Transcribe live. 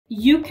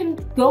you can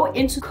go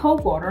into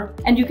cold water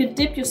and you can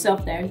dip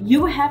yourself there.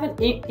 You have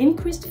an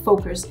increased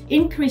focus,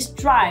 increased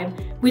drive,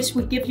 which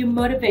would give you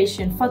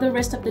motivation for the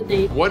rest of the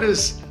day. What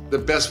is the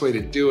best way to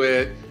do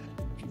it?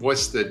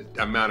 What's the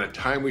amount of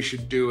time we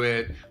should do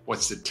it?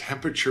 What's the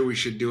temperature we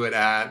should do it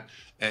at?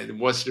 And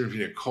what's the difference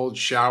between a cold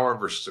shower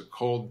versus a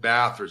cold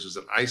bath versus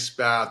an ice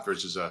bath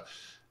versus a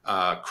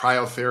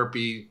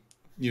cryotherapy,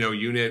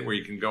 unit where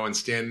you can go and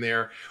stand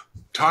there?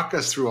 Talk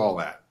us through all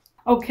that.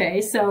 Okay,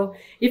 so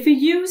if you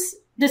use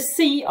the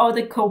sea or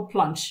the cold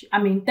plunge, I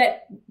mean,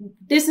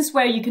 this is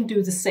where you can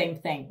do the same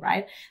thing,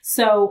 right?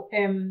 So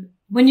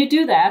when you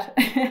do that,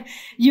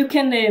 you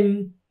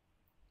can,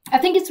 I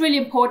think it's really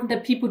important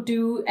that people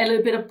do a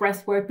little bit of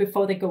breath work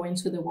before they go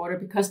into the water,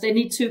 because they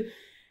need to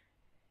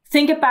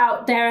think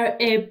about their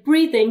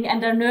breathing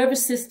and their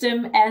nervous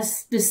system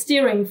as the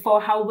steering for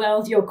how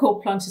well your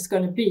cold plunge is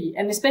going to be.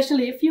 And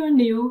especially if you're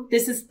new,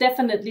 this is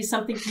definitely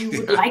something you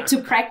would like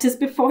to practice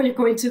before you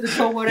go into the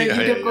cold water. You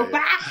don't go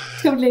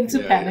totally into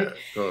panic.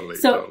 Totally.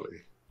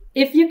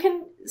 If you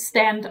can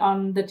stand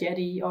on the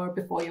jetty or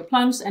before your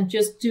plunge and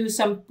just do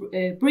some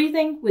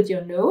breathing with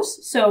your nose.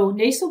 So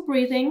nasal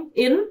breathing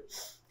in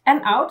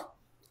and out.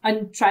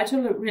 And try to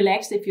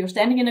relax. If you're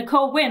standing in a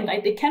cold wind,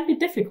 it can be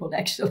difficult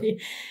actually.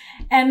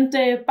 And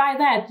by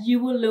that,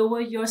 you will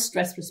lower your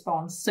stress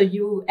response. So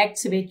you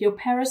activate your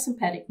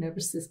parasympathetic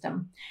nervous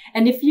system.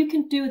 And if you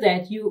can do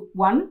that,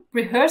 one,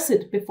 rehearse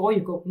it before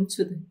you go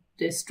into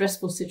the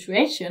stressful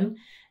situation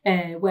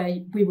where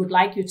we would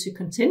like you to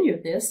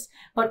continue this.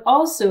 But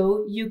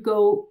also you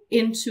go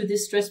into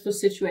this stressful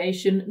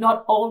situation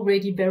not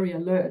already very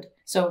alert.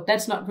 So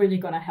that's not really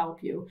going to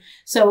help you.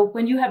 So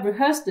when you have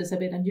rehearsed this a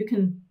bit, and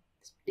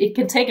it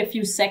can take a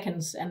few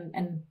seconds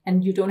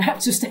and you don't have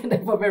to stand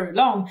there for very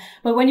long.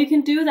 But when you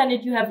can do that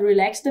and you have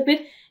relaxed a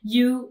bit,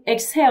 you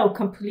exhale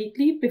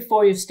completely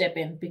before you step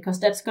in, because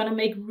that's going to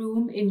make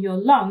room in your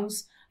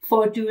lungs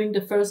for doing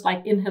the first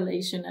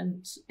inhalation.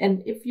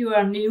 And if you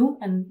are new,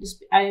 and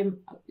I am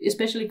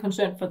especially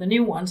concerned for the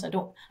new ones, I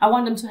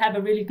want them to have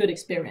a really good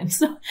experience.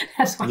 So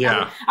that's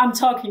why I'm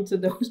talking to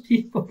those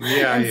people.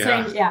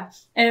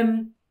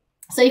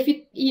 So if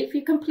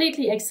you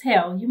completely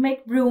exhale, you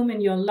make room in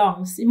your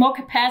lungs. More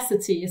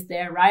capacity is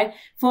there, right,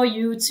 for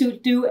you to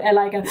do a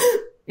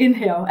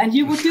inhale, and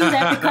you would do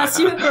that because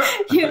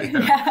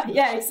exactly.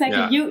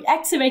 You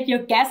activate your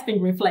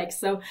gasping reflex,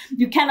 so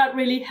you cannot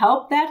really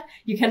help that.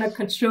 You cannot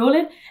control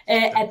it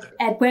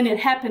at when it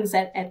happens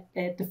at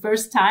the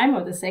first time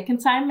or the second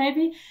time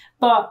maybe.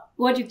 But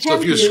what you can do. So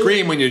if you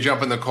scream when you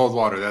jump in the cold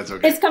water, that's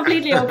okay. It's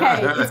completely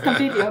okay. It's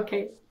completely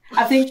okay.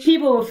 I think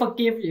people will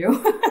forgive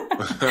you.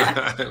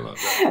 I love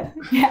that.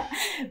 Yeah.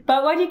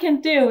 But what you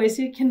can do is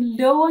you can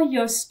lower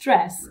your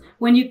stress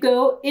when you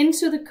go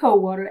into the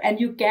cold water and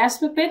you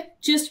gasp a bit.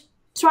 Just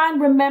try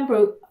and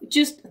remember,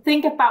 just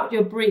think about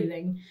your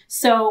breathing.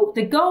 So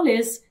the goal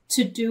is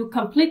to do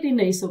completely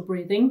nasal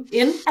breathing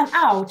in and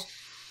out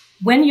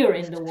when you're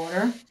in the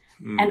water.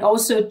 And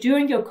also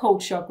during your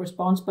cold shock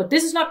response. But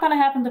this is not going to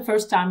happen the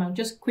first time. I'm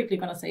just quickly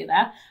going to say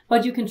that.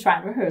 But you can try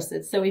and rehearse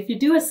it. So if you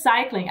do a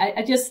cycling,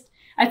 I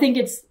think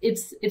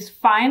it's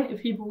fine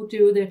if people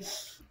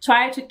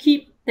try to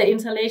keep the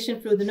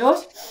inhalation through the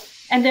nose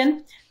and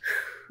then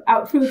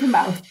out through the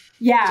mouth.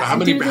 Yeah. So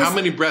how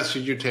many breaths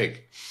should you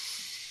take?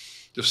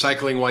 Just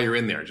cycling while you're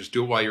in there. Just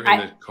do it while you're in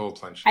the cold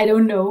plunge. I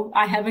don't know.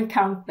 I haven't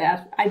counted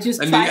that. I just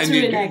try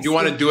to relax. Do you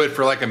want to do it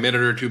for a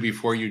minute or two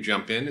before you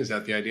jump in? Is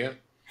that the idea?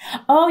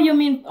 Oh, you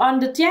mean on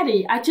the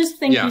jetty? I just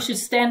think you should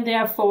stand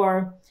there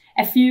for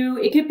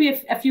it could be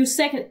a few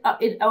seconds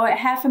or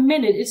half a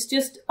minute. It's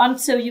just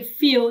until you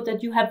feel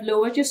that you have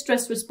lowered your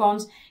stress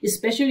response,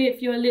 especially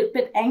if you're a little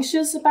bit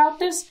anxious about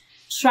this.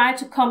 Try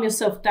to calm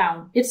yourself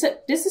down.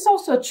 This is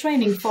also a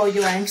training for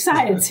your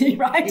anxiety,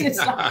 right? It's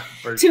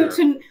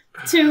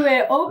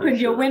to open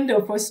your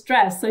window for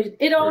stress. So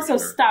it also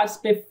starts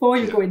before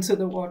you go into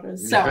the water.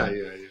 So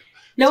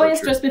lower your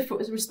stress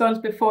response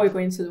before you go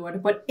into the water.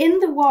 But in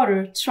the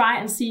water, try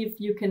and see if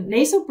you can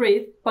nasal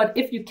breathe. But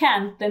if you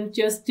can, then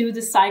just do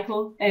the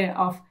cycle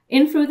of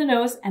in through the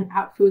nose and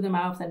out through the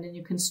mouth, and then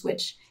you can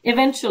switch.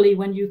 Eventually,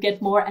 when you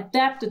get more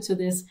adapted to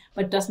this,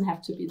 but it doesn't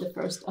have to be the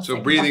first or second.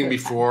 So breathing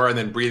before and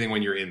then breathing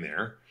when you're in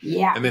there.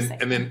 Yeah. And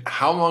then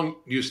how long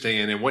do you stay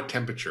in and what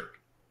temperature?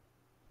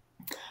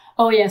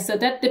 Oh, yeah. So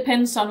that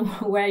depends on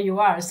where you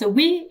are. So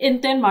we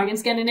in Denmark, in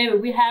Scandinavia,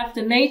 we have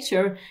the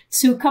nature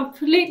to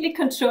completely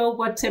control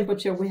what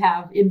temperature we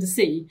have in the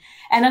sea.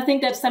 And I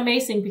think that's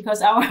amazing because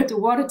the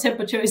water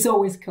temperature is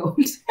always cold.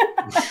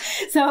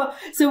 So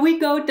we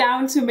go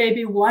down to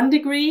maybe 1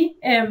 degree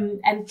and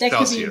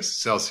that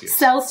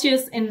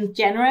Celsius in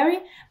January.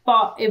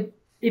 But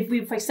if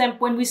we, for example,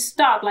 when we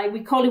start,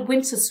 we call it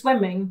winter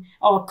swimming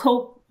or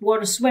cold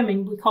water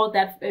swimming, we call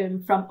that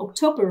from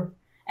October.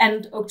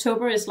 And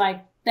October is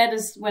that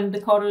is when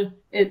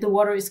the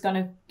water is going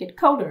to get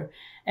colder.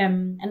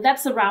 And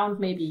that's around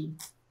maybe,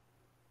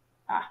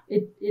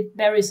 it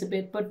varies a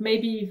bit, but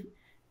maybe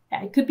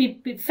it could be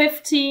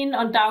 15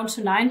 on down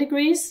to 9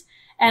 degrees.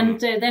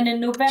 And then in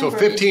November... So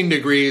 15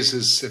 degrees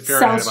is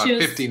Fahrenheit, Celsius,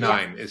 about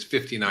 59 is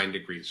 59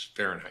 degrees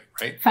Fahrenheit,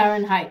 right?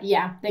 Fahrenheit,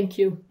 yeah, thank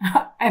you.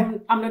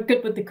 I'm not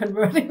good with the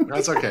converting.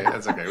 That's okay.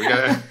 That's okay. We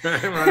got to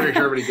make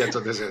sure everybody gets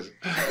what this is.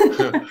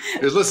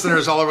 There's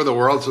listeners all over the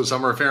world, so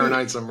some are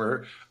Fahrenheit, some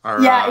are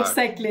yeah,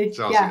 exactly.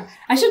 Celsius. Yeah,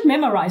 I should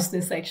memorize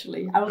this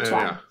actually. I will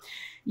try.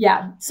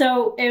 Yeah.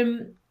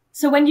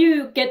 So when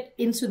you get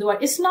into the water,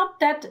 it's not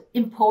that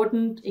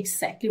important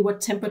exactly what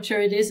temperature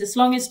it is, as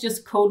long as it's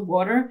just cold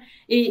water.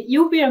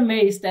 You'll be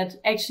amazed that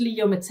actually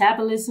your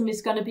metabolism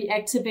is going to be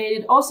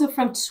activated also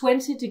from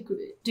 20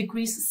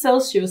 degrees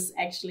Celsius,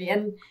 actually.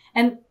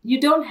 And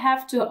you don't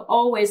have to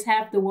always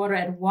have the water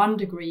at 1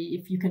 degree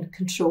if you can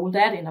control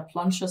that in a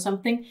plunge or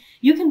something.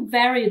 You can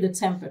vary the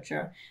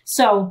temperature.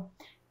 So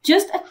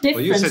just a difference.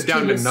 Well, you said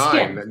down to 9.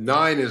 Skin. That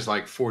 9 is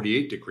like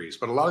 48 degrees,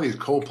 but a lot of these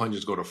cold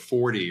plunges go to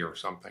 40 or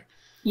something.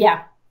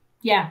 Yeah.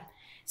 Yeah.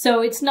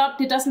 So it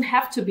doesn't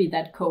have to be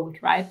that cold,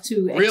 right?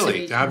 To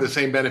have the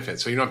same benefit.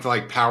 So you don't have to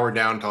like power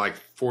down to like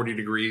 40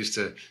 degrees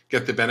to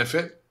get the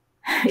benefit.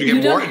 Do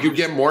you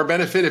get more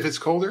benefit if it's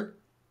colder?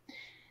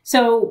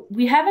 So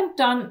we haven't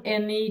done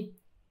any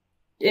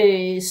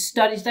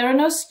studies. There are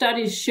no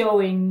studies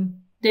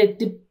showing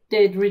the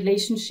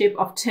relationship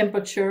of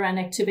temperature and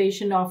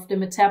activation of the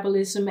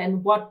metabolism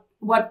and what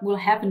will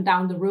happen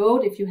down the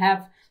road if you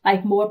have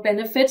like more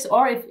benefits,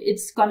 or if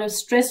it's going to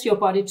stress your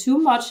body too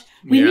much.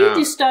 We need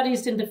these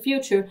studies in the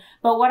future.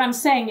 But what I'm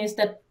saying is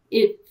that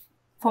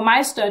for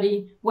my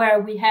study, where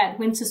we had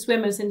winter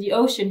swimmers in the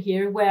ocean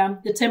here, where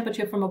the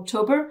temperature from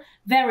October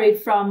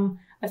varied from,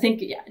 I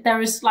think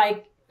there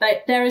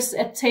is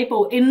a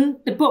table in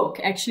the book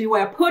actually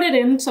where I put it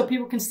in so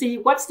people can see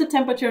what's the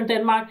temperature in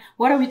Denmark.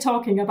 What are we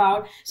talking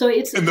about? So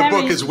it's and the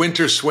book is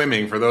Winter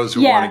Swimming for those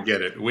who want to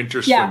get it.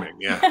 Winter Swimming,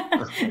 yeah.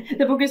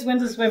 The book is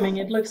Winter Swimming.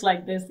 It looks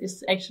like this.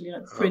 It's actually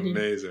pretty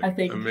amazing. I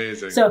think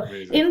amazing. So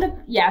amazing.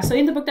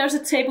 in the book there's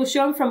a table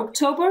showing from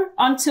October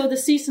until the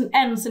season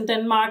ends in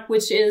Denmark,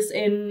 which is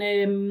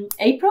in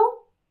April.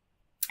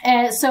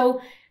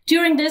 So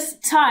during this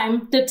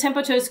time, the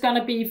temperature is going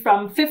to be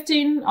from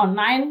 15 or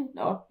 9,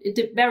 or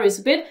it varies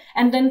a bit,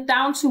 and then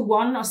down to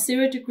 1 or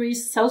 0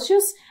 degrees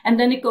Celsius. And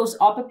then it goes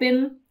up a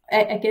bit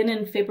again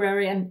in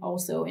February and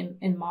also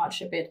in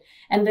March a bit.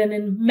 And then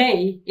in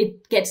May,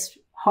 it gets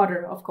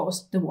hotter, of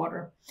course, the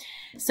water.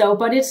 So,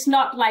 but it's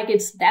not like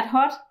it's that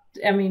hot.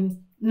 I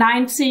mean,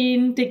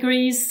 19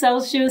 degrees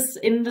Celsius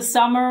in the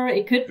summer.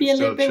 It could be a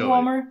little bit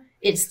warmer.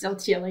 It's still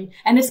chilly,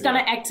 and it's going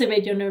to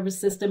activate your nervous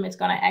system. It's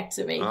going to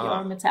activate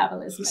your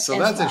metabolism. So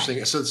that's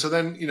interesting. So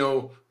then,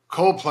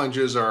 cold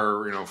plunges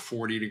are,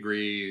 40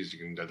 degrees. You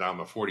can go down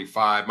to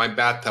 45. My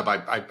bathtub,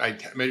 I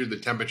measured the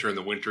temperature in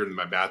the winter in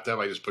my bathtub.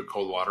 I just put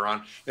cold water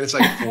on, and it's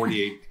like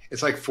 48.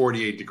 It's like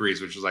 48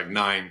 degrees, which is like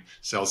 9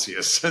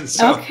 Celsius. And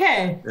so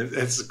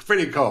it's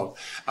pretty cold.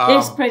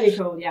 It's pretty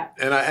cold, yeah.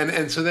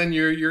 And so then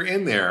you're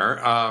in there,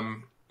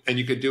 and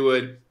you could do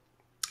it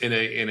in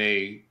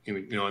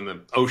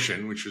the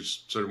ocean, which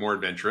is sort of more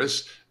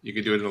adventurous. You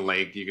could do it in a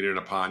lake, you could do it in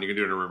a pond, you can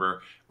do it in a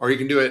river, or you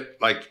can do it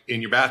like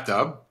in your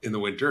bathtub in the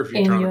winter if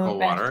you turn on the cold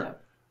water,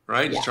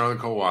 right? Yeah. Just turn on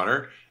the cold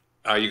water.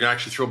 You can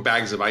actually throw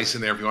bags of ice in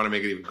there if you want to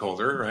make it even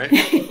colder, right?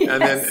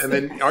 Yes. And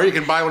then, or you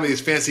can buy one of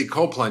these fancy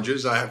cold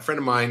plunges. A friend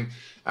of mine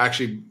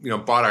actually,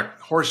 bought a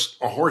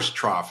horse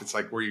trough. It's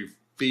like where you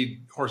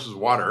feed horses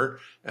water,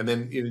 and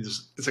then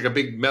it's like a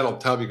big metal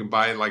tub you can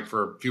buy like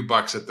for a few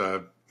bucks at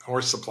the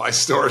horse supply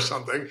store or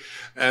something,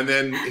 and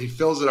then he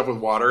fills it up with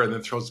water and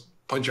then throws a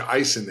bunch of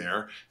ice in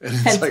there, and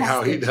it's Fantastic. Like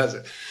how he does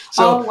it.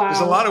 So there's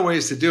a lot of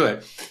ways to do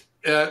it.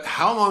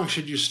 How long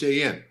should you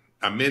stay in?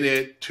 A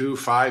minute, 2,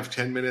 5,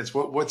 10 minutes?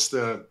 What's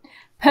the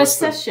per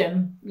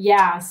session?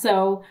 Yeah,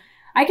 so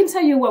I can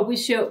tell you what we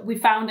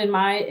found in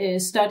my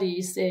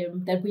studies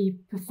that we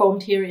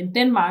performed here in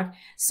Denmark.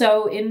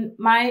 So in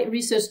my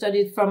research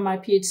study from my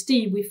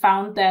PhD, we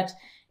found that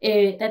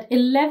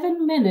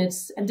 11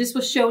 minutes, and this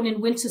was shown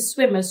in winter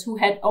swimmers who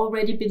had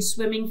already been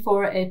swimming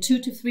for 2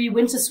 to 3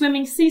 winter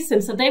swimming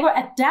seasons. So they were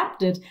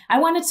adapted. I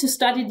wanted to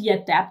study the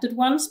adapted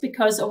ones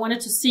because I wanted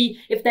to see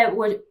if they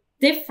were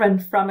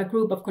different from a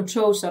group of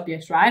control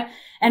subjects, right?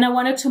 And I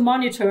wanted to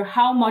monitor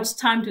how much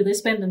time do they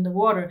spend in the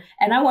water.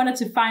 And I wanted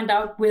to find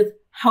out with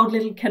how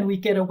little can we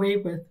get away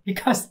with,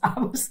 because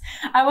I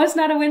was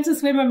not a winter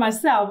swimmer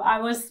myself. I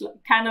was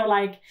kind of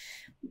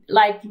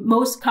like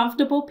most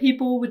comfortable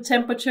people with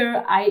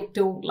temperature. I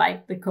don't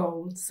like the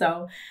cold.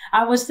 So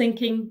I was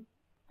thinking,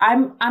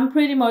 I'm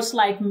pretty much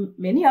like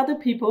many other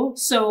people.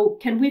 So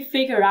can we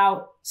figure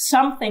out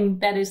something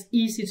that is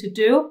easy to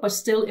do, but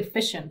still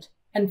efficient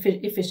and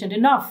efficient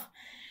enough?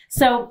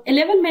 So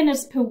 11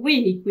 minutes per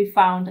week we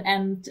found,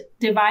 and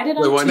divided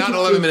on well, not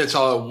 11 minutes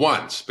all at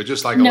once, but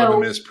just like 11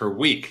 minutes per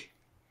week.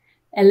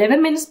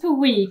 11 minutes per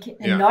week,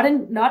 and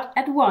not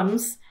at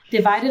once,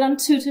 divided on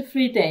 2 to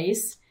 3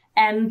 days.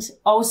 And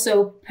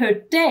also per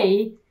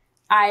day,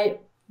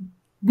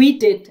 we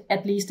did,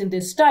 at least in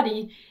this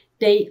study,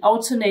 they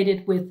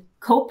alternated with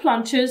cold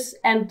plunges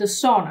and the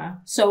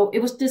sauna. So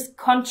it was this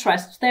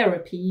contrast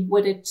therapy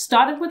where it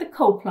started with a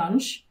cold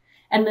plunge,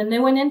 and then they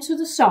went into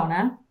the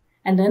sauna,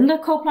 and then the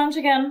cold plunge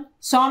again,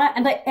 sauna,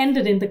 and I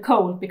ended in the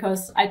cold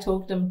because I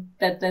told them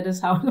that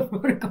is how the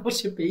protocol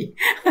should be.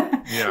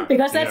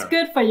 Because that's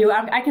good for you.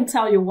 I can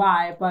tell you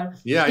why, but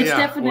it's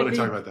definitely. I want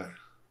to talk about that.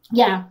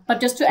 Yeah, but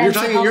just to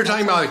answer, you're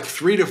talking about like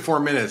 3 to 4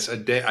 minutes a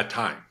day, a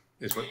time.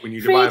 Is when you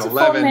divide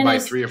 11 by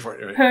 3 or 4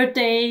 right? per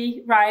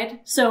day,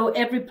 right? So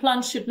every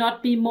plunge should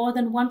not be more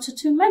than 1 to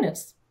 2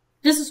 minutes.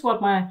 This is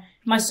what my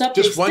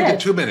subjects just 1 to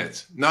 2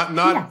 minutes,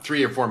 not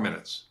 3 or 4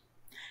 minutes.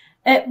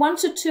 1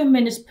 to 2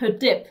 minutes per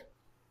dip.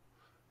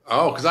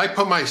 Oh, because I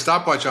put my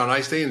stopwatch on, I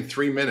stay in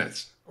 3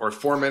 minutes or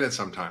 4 minutes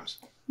sometimes.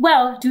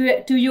 Well,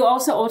 do you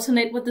also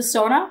alternate with the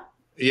sauna?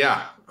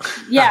 Yeah.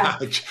 Yeah.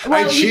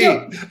 I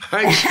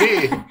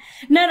cheat.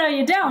 No,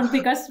 you don't,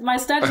 because my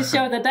studies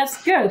show that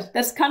that's good.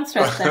 That's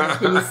contrast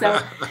therapy.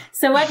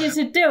 So what you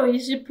should do, you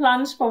should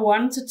plunge for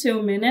 1 to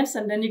 2 minutes,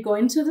 and then you go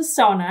into the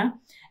sauna.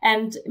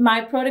 And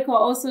my protocol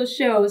also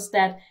shows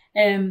that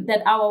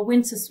that our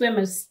winter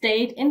swimmers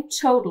stayed in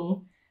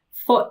total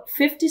for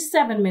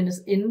 57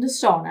 minutes in the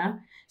sauna.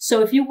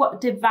 So if you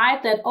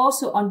divide that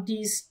also on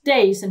these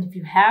days, and if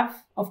you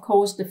have, of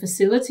course, the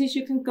facilities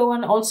you can go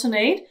and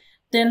alternate,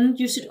 then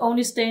you should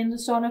only stay in the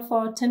sauna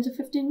for 10 to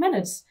 15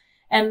 minutes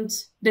and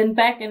then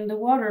back in the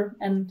water,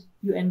 and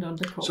you end on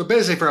the cold. So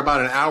basically for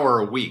about an hour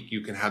a week,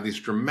 you can have these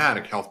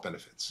dramatic health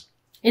benefits.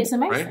 It's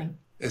amazing. Right?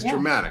 It's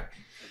dramatic.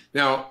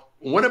 Now,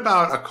 what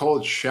about a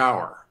cold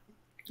shower?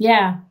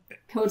 Yeah,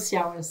 cold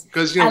showers.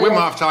 Because, Wim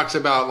Hof talks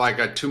about like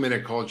a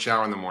 2-minute cold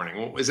shower in the morning.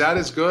 Well, is that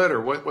as good,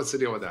 or what's the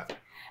deal with that?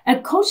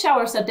 Cold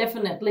showers are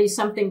definitely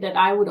something that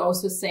I would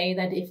also say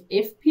that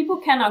if people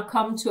cannot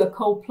come to a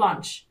cold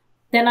plunge,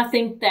 then I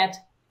think that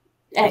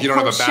if you don't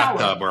have a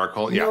bathtub or a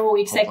cold, no,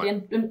 exactly,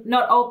 and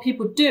not all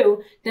people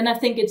do, then I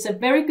think it's a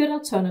very good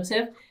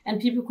alternative,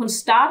 and people can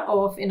start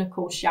off in a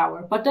cold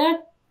shower. But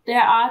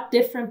there are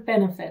different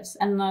benefits,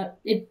 and I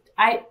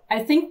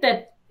think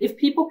that if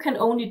people can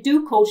only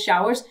do cold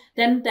showers,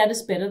 then that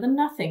is better than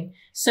nothing.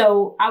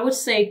 So I would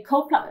say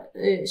cold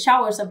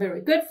showers are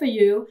very good for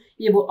you.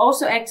 It will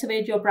also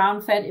activate your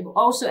brown fat. It will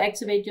also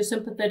activate your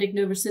sympathetic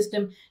nervous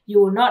system. You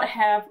will not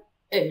have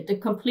the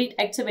complete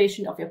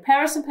activation of your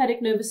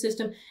parasympathetic nervous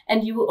system,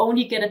 and you will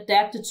only get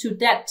adapted to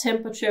that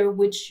temperature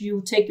which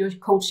you take your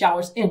cold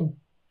showers in,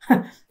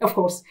 of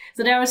course.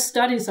 So there are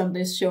studies on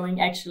this showing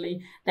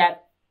actually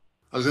that.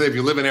 I was going to say, if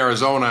you live in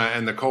Arizona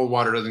and the cold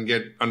water doesn't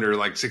get under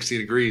like 60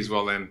 degrees,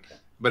 well then,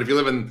 but if you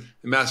live in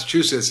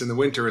Massachusetts in the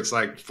winter, it's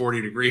like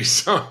 40 degrees.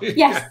 So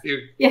yes,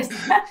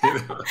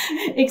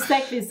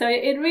 exactly. So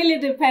it really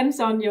depends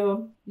on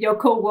your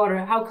cold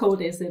water. How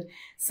cold is it?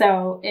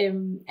 So,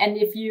 and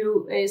if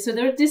you, so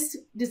there's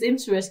this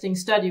interesting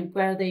study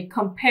where they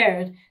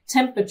compared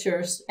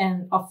temperatures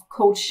of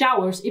cold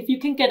showers. If you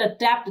can get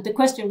adapted, the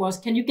question was,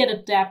 can you get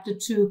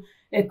adapted to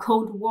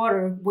cold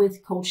water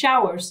with cold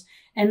showers?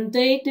 And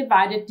they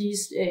divided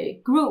these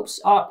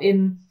groups up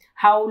in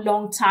how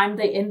long time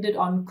they ended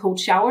on cold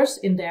showers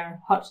in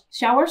their hot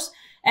showers.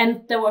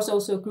 And there was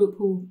also a group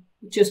who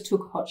just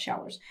took hot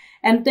showers.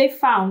 And they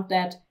found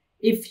that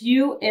if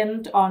you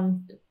end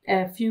on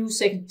a few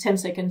seconds, 10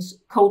 seconds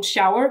cold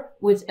shower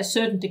with a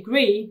certain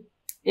degree,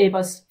 it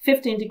was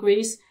 15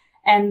 degrees,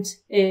 and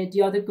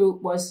the other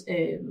group was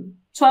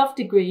 12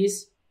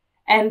 degrees.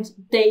 And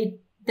they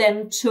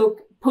then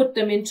put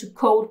them into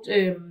cold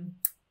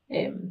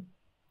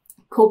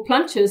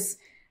plunges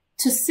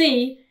to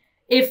see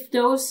if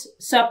those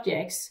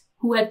subjects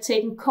who had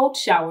taken cold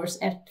showers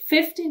at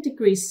 15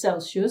 degrees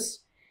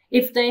Celsius,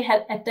 if they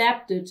had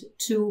adapted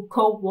to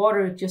cold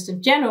water just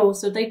in general.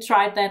 So they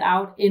tried that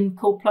out in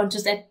cold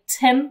plunges at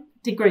 10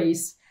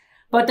 degrees,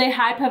 but they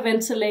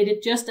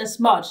hyperventilated just as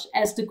much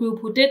as the group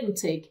who didn't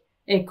take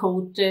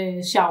cold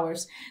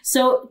showers.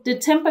 So the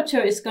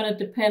temperature is going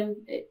to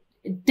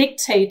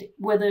dictate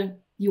whether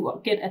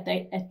you get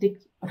adapted.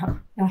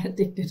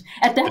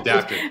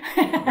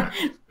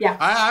 Yeah.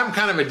 I'm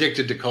kind of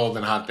addicted to cold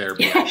and hot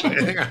therapy, actually.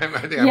 I think I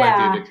might be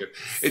addicted.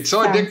 It's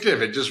so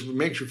addictive. It just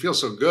makes you feel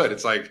so good.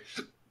 It's like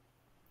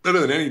better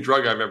than any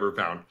drug I've ever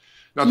found.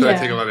 Not that I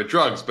take a lot of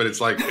drugs, but it's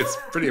like, it's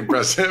pretty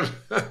impressive.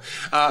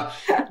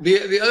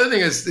 The other thing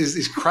is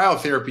these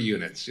cryotherapy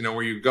units,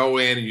 where you go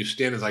in and you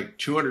stand at like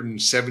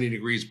 270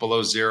 degrees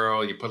below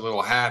zero. You put a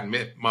little hat and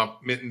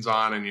mittens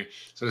on, and you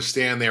sort of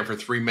stand there for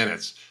 3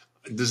 minutes.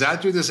 Does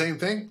that do the same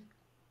thing?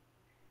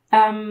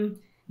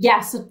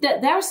 Yeah, so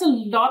there's a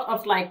lot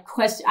of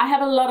questions. I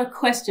have a lot of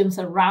questions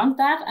around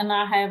that, and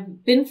I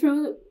have been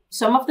through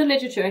some of the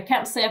literature. I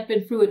can't say I've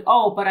been through it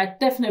all, but I've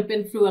definitely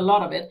been through a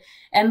lot of it.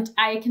 And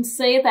I can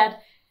say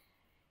that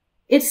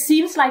it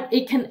seems like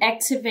it can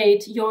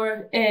activate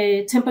your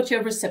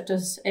temperature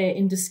receptors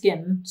in the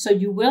skin. So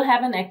you will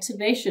have an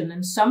activation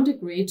in some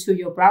degree to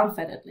your brown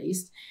fat at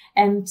least.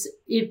 And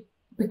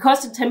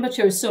because the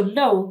temperature is so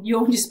low, you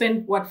only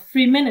spend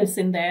 3 minutes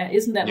in there,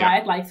 isn't that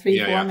right? Like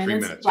 3-4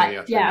 minutes. 3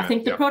 minutes. I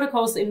think the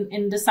protocols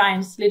in the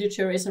science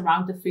literature is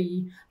around the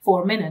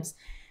 3-4 minutes.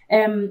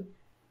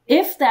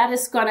 If that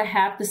is going to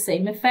have the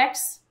same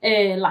effects,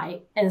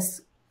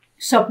 as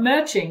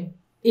submerging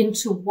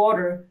into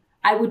water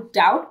I would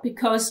doubt,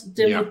 because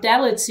the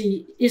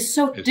modality is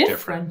so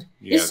different.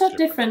 Yeah, it's so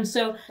different.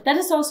 So that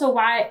is also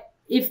why,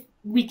 if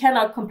we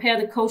cannot compare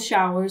the cold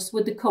showers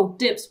with the cold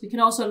dips, we can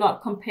also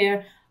not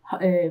compare,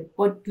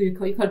 what do you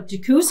call it,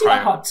 jacuzzi or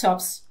hot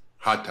tubs?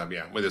 Hot tub,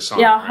 yeah, with a sauna.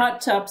 Yeah, right?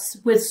 hot tubs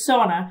with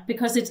sauna,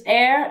 because it's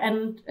air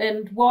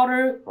and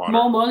water,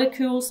 more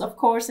molecules, of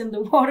course, in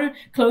the water,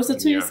 closer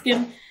to your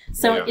skin.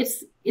 So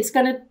it's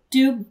going to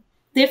do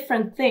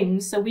different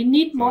things. So we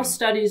need more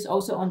studies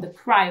also on the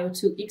cryo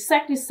to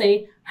exactly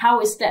say, how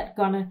is that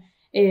going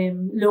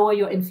to lower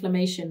your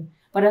inflammation?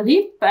 But I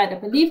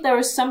believe there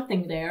is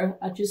something there.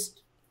 I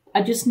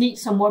just need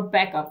some more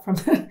backup from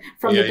the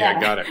data. Yeah,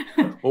 got it.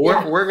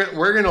 Well,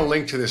 we're going to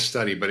link to this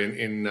study, but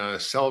in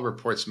Cell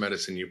Reports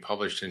Medicine, you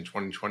published in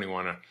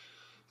 2021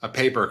 a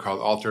paper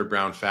called Altered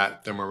Brown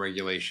Fat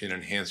Thermoregulation,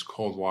 Enhanced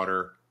Cold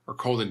Water or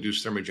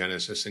Cold-Induced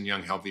Thermogenesis in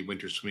Young Healthy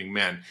Winter Swimming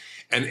Men.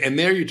 And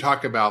there you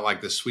talk about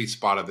like the sweet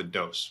spot of the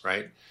dose,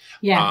 right?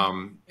 Yeah.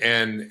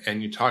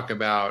 And you talk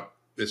about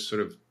this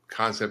sort of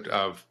concept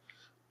of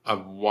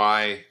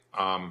why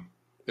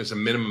there's a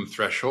minimum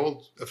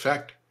threshold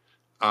effect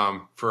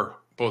for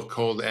both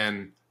cold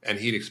and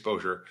heat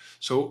exposure.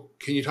 So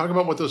can you talk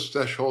about what those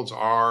thresholds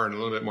are and a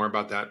little bit more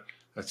about that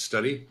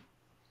study?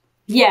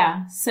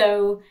 Yeah.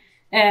 So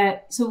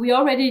we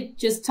already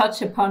just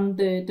touched upon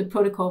the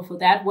protocol for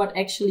that. What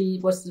actually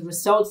was the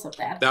results of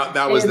that?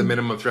 That was the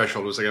minimum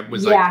threshold. It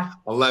was like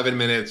 11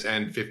 minutes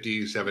and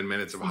 57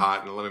 minutes of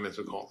hot and 11 minutes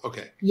of cold.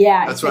 Okay.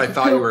 Yeah. That's what I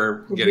thought you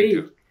were getting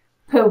to.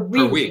 Per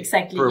week,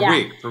 exactly.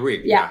 Per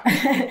week. Yeah.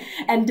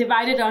 And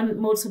divided on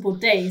multiple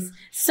days.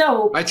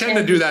 So I tend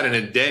to do that in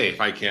a day if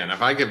I can.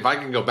 If I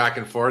can go back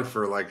and forth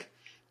for like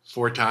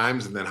 4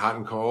 times and then hot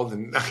and cold,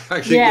 and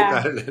I can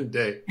get that in a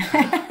day.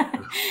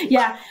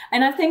 Yeah.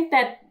 And I think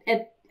that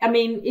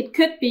it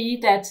could be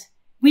that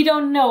we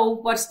don't know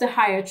what's the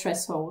higher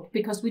threshold,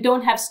 because we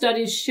don't have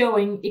studies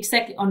showing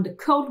exactly on the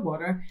cold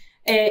water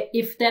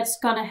if that's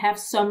going to have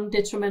some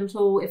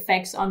detrimental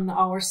effects on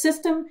our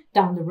system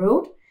down the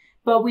road.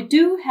 But we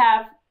do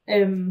have,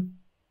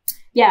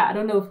 I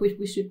don't know if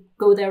we should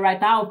go there right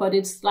now, but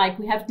it's like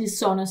we have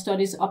these sauna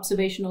studies,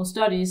 observational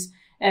studies,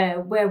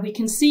 where we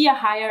can see a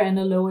higher and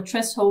a lower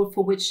threshold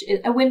for which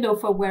a window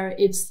for where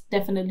it's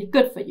definitely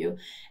good for you.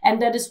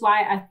 And that is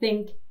why I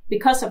think,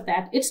 because of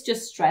that, it's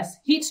just stress.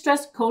 Heat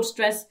stress, cold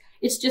stress,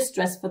 it's just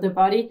stress for the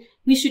body.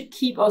 We should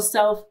keep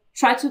ourselves,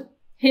 try to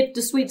hit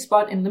the sweet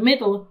spot in the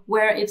middle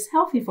where it's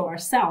healthy for our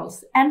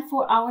cells and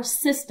for our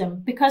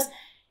system, because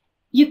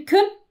you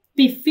could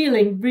be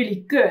feeling really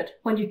good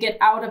when you get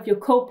out of your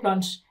cold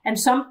plunge. And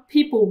some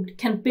people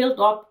can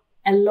build up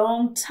a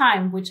long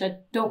time, which I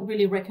don't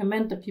really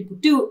recommend that people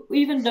do,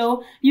 even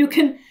though you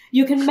can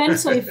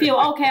mentally feel,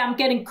 okay, I'm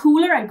getting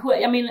cooler and cool.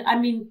 I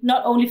mean,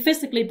 not only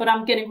physically, but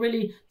I'm getting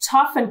really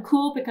tough and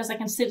cool because I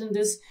can sit in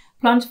this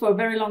plunge for a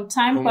very long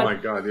time. Oh my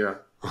God, yeah.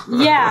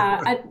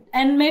 Yeah.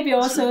 And maybe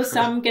also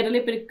some get a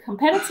little bit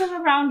competitive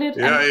around it.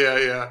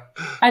 Yeah.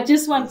 I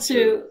just want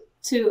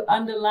to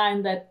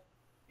underline that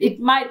it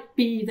might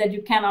be that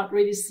you cannot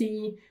really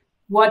see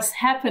what's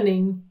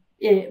happening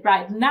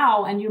right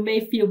now, and you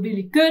may feel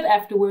really good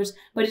afterwards,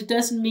 but it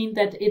doesn't mean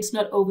that it's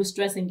not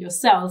overstressing your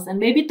cells. And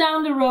maybe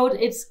down the road,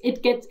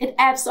 it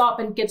adds up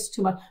and gets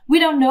too much. We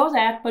don't know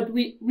that, but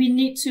we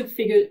need to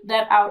figure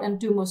that out and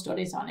do more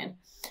studies on it.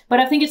 But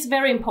I think it's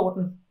very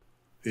important.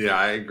 Yeah,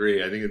 I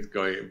agree. I think it's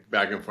going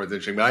back and forth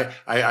interesting. But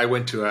I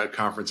went to a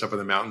conference up in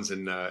the mountains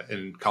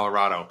in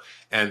Colorado,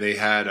 and they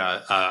had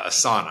a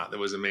sauna that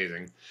was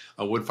amazing,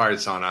 a wood-fired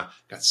sauna,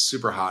 got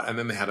super hot, and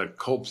then they had a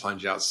cold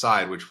plunge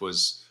outside, which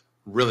was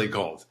really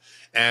cold.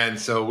 And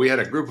so we had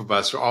a group of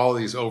us, all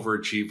these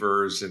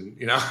overachievers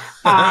and,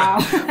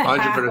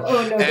 entrepreneurs.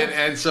 Oh, no.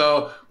 And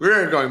so we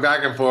were going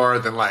back and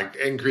forth and like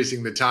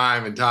increasing the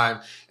time.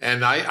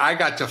 And I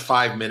got to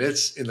 5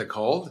 minutes in the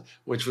cold,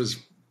 which was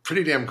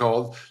pretty damn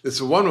cold.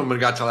 This one woman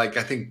got to like,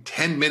 I think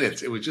 10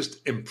 minutes. It was just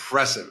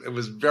impressive. It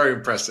was very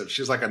impressive.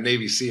 She was like a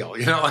Navy SEAL,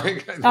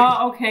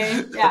 Oh,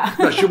 okay. Yeah.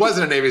 No, she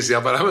wasn't a Navy SEAL,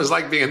 but I was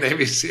like being a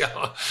Navy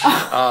SEAL.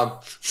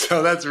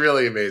 So that's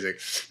really amazing.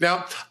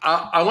 Now,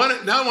 I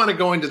want to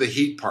go into the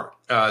heat part.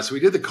 So we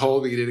did the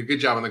cold. We did a good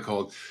job on the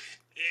cold.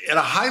 At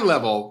a high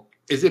level,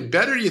 is it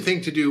better, you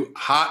think, to do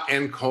hot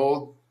and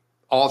cold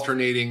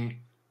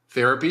alternating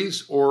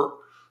therapies, or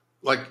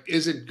like,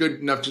 is it good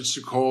enough to just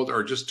do cold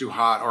or just do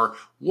hot? Or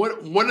what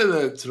are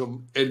the sort of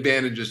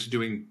advantages to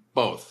doing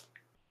both?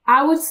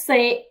 I would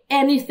say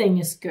anything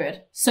is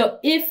good. So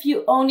if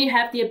you only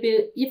have the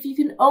ability, if you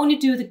can only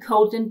do the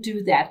cold, then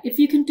do that. If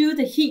you can do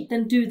the heat,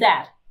 then do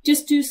that.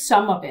 Just do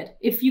some of it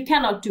if you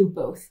cannot do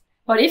both.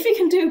 But if you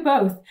can do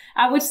both,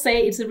 I would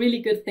say it's a really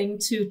good thing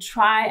to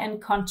try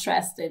and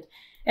contrast it.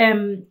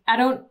 I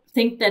don't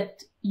think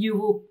that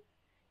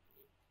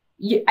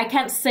I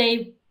can't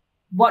say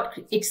what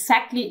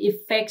exactly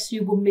effects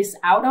you will miss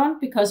out on,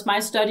 because my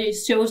study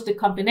shows the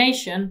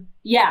combination.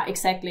 Yeah,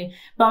 exactly.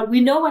 But we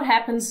know what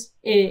happens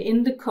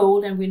in the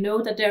cold, and we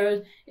know that there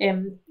are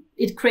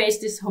it creates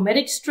this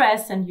hormetic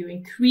stress, and you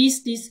increase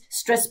these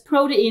stress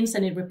proteins,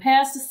 and it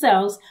repairs the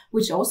cells,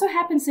 which also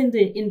happens in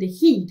the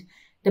heat.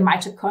 The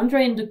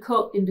mitochondria in the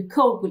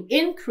cold will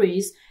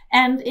increase,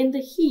 and in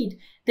the heat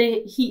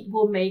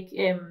will make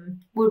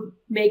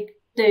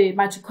the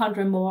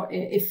mitochondria more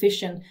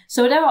efficient.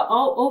 So there are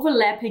all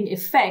overlapping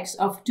effects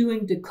of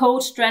doing the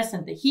cold stress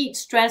and the heat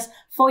stress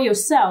for your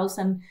cells.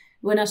 And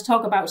when I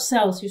talk about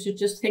cells, you should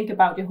just think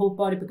about your whole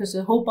body, because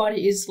the whole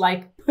body is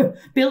like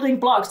building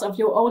blocks of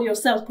all your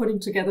cells putting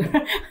together.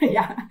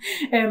 Yeah.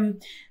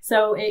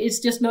 So it's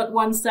just not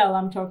one cell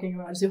I'm talking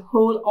about. It's a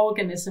whole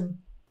organism.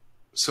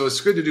 So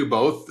it's good to do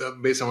both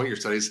based on what your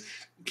studies.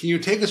 Can you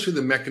take us through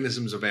the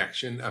mechanisms of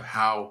action of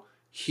how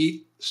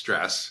heat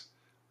stress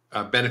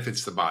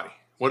benefits the body?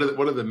 What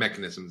are the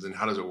mechanisms, and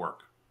how does it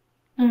work?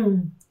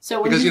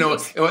 So because,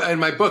 in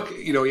my book,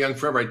 Young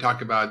Forever, I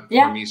talk about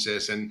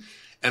hormesis,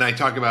 and I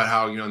talk about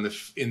how,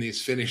 in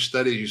these Finnish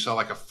studies, you saw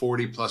like a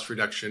 40+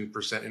 reduction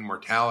 % in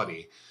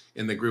mortality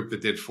in the group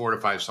that did 4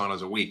 to 5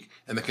 saunas a week.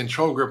 And the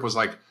control group was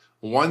like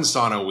 1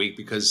 sauna a week,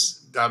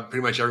 because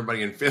pretty much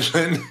everybody in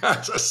Finland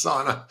has a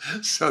sauna.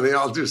 So they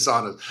all do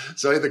saunas.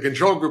 So the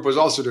control group was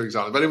also doing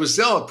saunas, but it was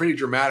still a pretty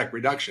dramatic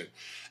reduction.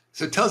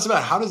 So tell us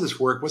about, how does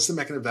this work? What's the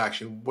mechanism of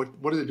action?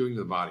 What are they doing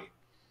to the body?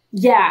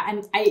 Yeah,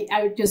 and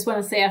I just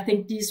want to say, I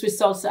think these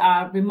results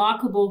are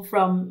remarkable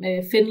from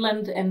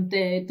Finland, and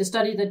the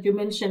study that you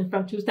mentioned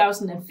from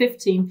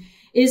 2015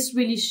 is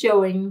really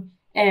showing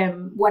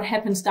what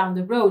happens down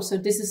the road. So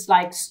this is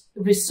like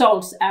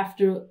results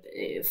after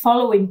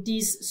following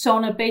these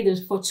sauna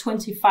bathers for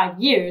 25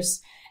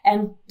 years.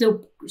 And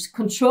the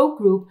control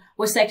group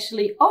was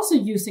actually also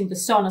using the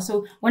sauna.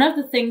 So one of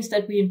the things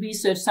that we in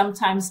research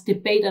sometimes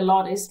debate a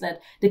lot is that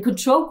the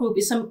control group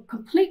is some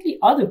completely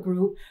other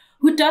group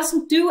who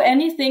doesn't do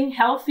anything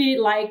healthy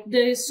like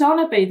the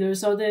sauna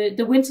bathers or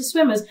the winter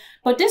swimmers.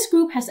 But this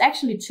group has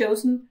actually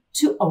chosen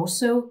to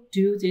also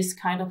do this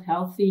kind of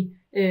healthy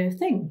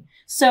thing.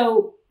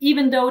 So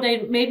even though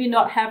they maybe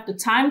not have the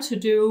time to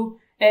do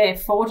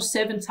 4 to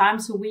 7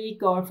 times a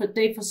week, or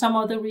they for some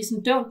other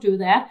reason don't do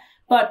that,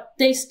 but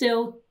they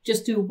still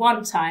just do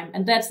 1 time.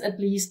 And that's at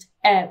least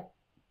a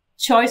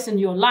choice in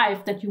your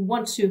life, that you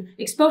want to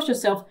expose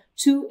yourself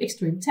to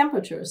extreme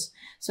temperatures.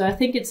 So I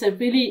think it's a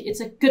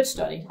good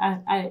study.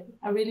 I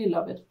really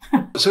love it.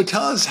 So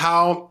tell us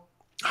how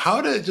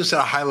to, just at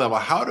a high level,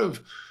 how do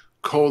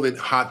cold and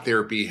hot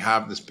therapy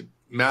have this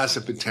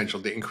massive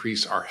potential to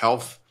increase our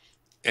health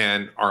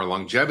and our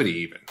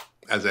longevity, even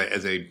as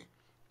a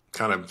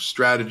kind of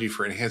strategy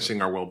for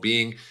enhancing our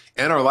well-being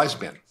and our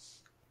lifespan?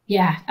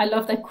 Yeah, I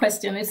love that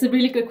question. It's a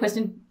really good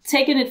question.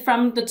 Taking it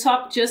from the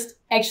top, just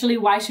actually,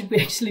 why should we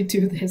actually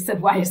do this,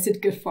 and why is it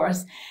good for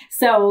us?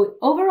 So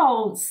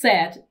overall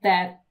said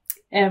that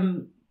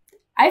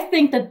I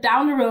think that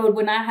down the road,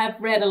 when I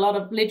have read a lot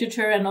of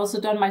literature and also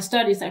done my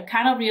studies, I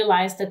kind of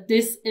realized that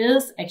this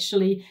is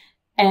actually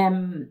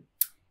a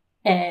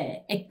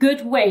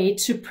good way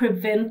to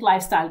prevent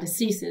lifestyle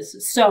diseases.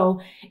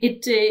 So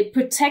it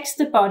protects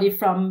the body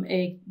from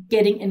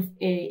getting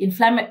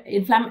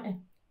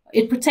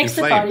It protects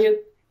the body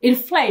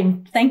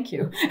inflamed. Thank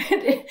you.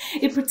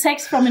 It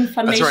protects from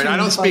inflammation. That's right. I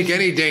don't speak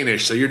any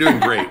Danish, so you're doing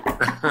great.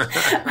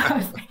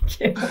 Oh, thank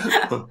you.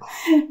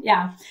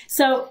 Yeah.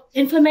 So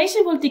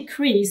inflammation will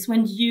decrease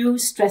when you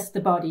stress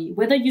the body.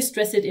 Whether you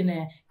stress it in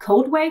a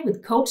cold way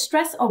with cold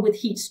stress or with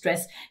heat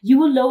stress, you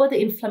will lower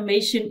the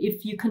inflammation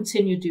if you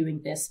continue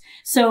doing this.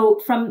 So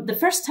from the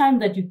first time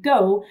that you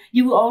go,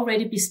 you will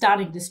already be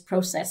starting this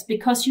process,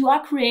 because you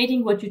are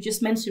creating what you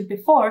just mentioned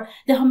before,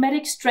 the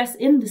hormetic stress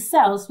in the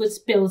cells, which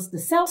builds the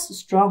cells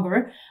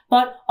stronger,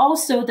 but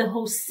also the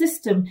whole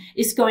system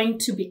is going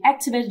to be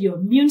activated, your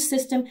immune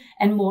system,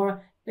 and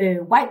more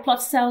white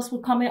blood cells will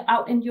come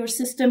out in your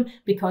system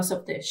because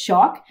of the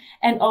shock,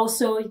 and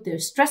also the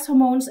stress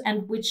hormones,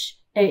 and which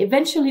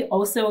eventually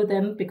also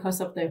then,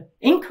 because of the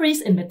increase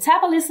in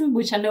metabolism,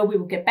 which I know we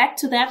will get back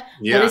to that.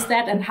 Yeah. What is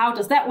that and how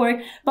does that work?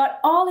 But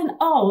all in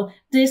all,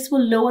 this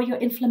will lower your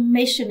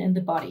inflammation in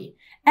the body,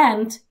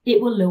 and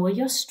it will lower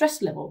your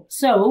stress level.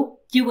 So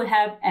you will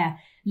have a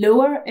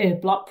lower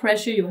blood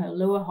pressure, you have a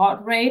lower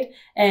heart rate,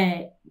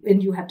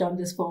 and you have done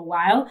this for a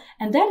while.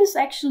 And that is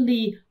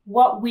actually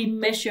what we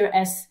measure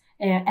as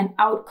an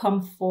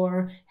outcome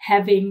for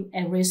having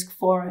a risk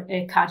for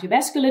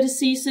cardiovascular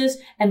diseases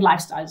and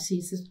lifestyle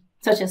diseases,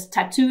 such as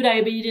type 2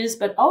 diabetes,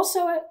 but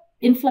also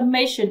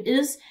inflammation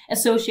is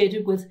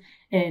associated with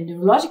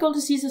neurological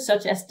diseases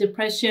such as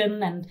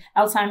depression and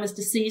Alzheimer's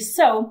disease.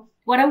 So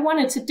what I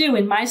wanted to do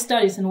in my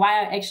studies, and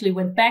why I actually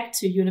went back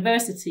to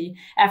university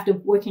after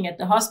working at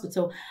the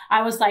hospital,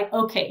 I was like,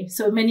 okay,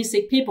 so many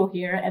sick people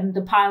here and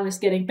the pile is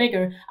getting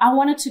bigger. I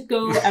wanted to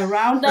go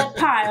around that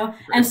pile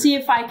and see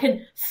if I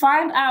can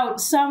find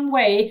out some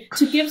way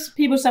to give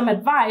people some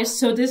advice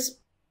so this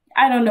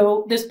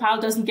pile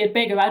doesn't get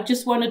bigger. I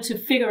just wanted to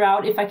figure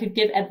out if I could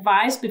give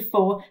advice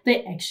before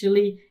they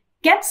actually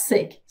get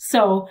sick,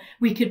 so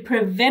we could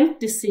prevent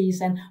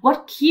disease and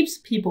what keeps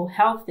people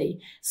healthy.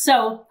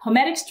 So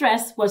hormetic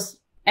stress was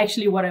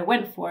actually what I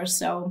went for.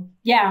 So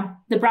yeah,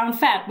 the brown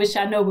fat, which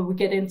I know we will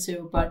get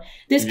into, but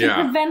this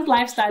can prevent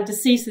lifestyle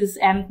diseases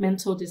and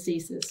mental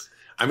diseases.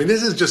 I mean,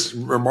 this is just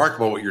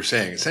remarkable what you're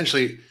saying.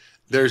 Essentially,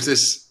 there's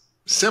this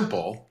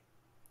simple,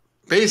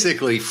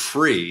 basically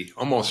free,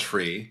 almost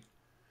free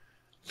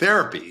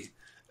therapy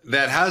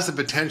that has the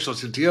potential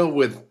to deal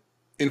with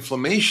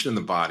inflammation in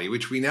the body,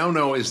 which we now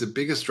know is the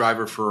biggest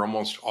driver for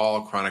almost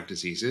all chronic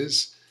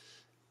diseases,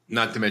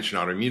 not to mention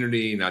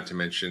autoimmunity, not to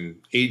mention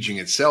aging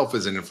itself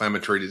is an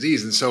inflammatory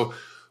disease. And so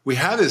we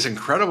have this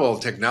incredible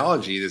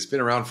technology that's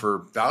been around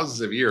for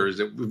thousands of years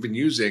that we've been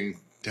using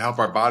to help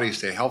our bodies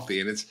stay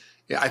healthy. And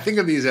I think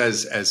of these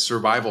as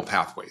survival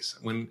pathways.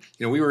 When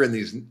we were in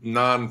these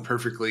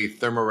non-perfectly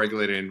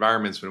thermoregulated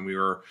environments, when we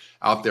were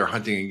out there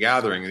hunting and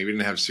gathering, and we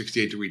didn't have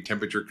 68-degree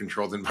temperature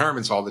controlled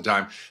environments all the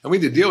time, and we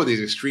had to deal with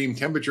these extreme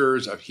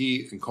temperatures of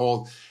heat and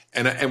cold.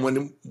 And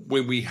when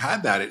we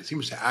had that, it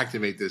seems to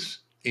activate this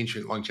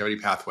ancient longevity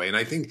pathway. And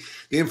I think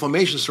the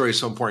inflammation story is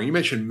so important. You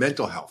mentioned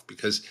mental health,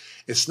 because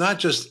it's not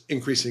just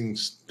increasing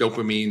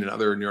dopamine and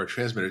other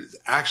neurotransmitters. It's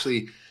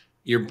actually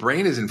your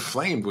brain is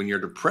inflamed when you're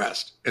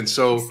depressed. And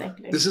so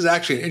This is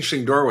actually an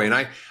interesting doorway. And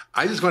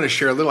I just want to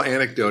share a little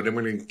anecdote, and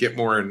we're going to get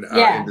more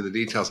into the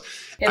details.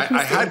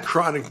 I had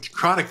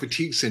chronic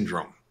fatigue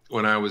syndrome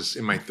when I was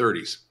in my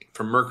 30s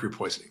from mercury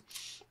poisoning.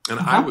 And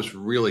I was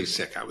really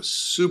sick. I was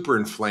super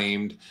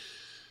inflamed.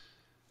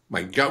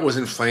 My gut was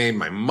inflamed.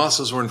 My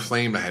muscles were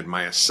inflamed. I had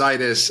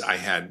myositis. I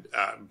had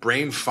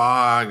brain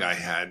fog. I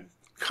had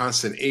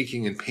constant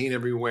aching and pain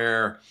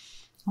everywhere.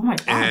 Oh my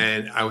God.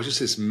 And I was just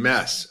this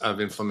mess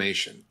of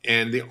inflammation.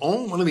 And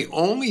one of the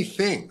only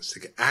things that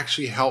could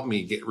actually help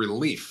me get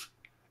relief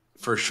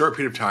for a short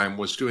period of time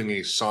was doing a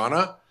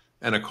sauna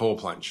and a cold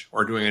plunge,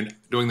 or doing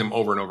them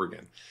over and over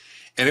again.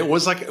 And it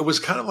was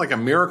kind of like a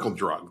miracle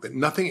drug that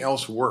nothing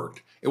else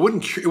worked. It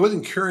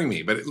wasn't curing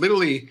me, but it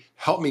literally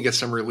helped me get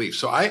some relief.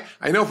 So I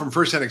know from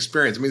firsthand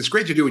experience. I mean, it's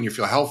great to do when you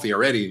feel healthy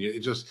already, and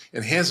it just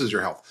enhances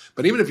your health.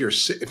 But even if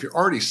you're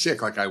already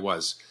sick, like I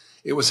was,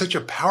 it was such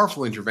a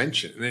powerful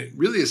intervention. And it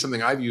really is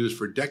something I've used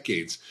for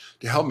decades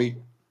to help me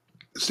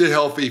stay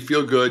healthy,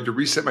 feel good, to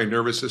reset my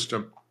nervous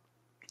system,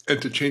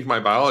 and to change my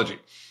biology.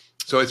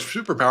 So it's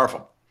super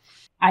powerful.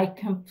 I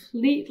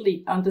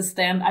completely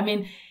understand. I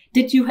mean,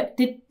 did you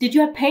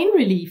have pain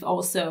relief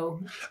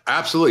also?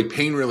 Absolutely.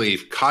 Pain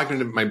relief,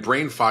 cognitive, my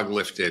brain fog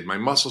lifted, my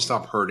muscles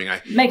stopped hurting. I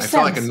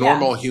felt like a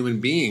normal human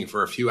being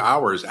for a few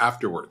hours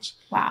afterwards.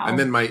 Wow. And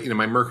then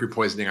my mercury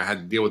poisoning, I had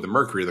to deal with the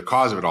mercury, the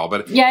cause of it all.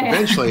 But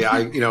eventually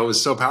it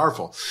was so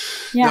powerful.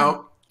 Yeah.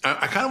 Now,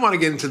 I kind of want to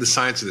get into the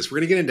science of this. We're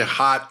going to get into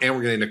hot and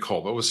we're getting into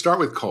cold, but we'll start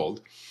with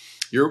cold.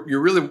 You're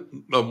really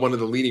one of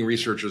the leading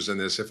researchers in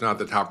this, if not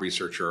the top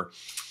researcher.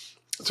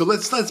 So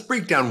let's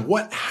break down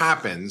what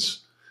happens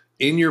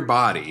in your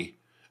body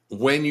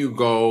when you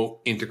go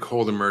into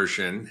cold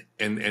immersion,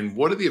 and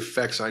what are the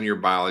effects on your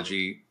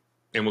biology?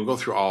 And we'll go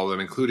through all of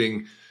them,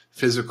 including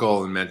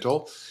physical and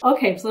mental.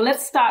 Okay, so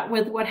let's start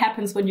with what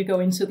happens when you go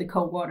into the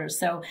cold water.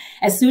 So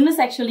as soon as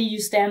actually you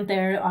stand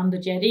there on the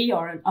jetty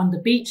or on the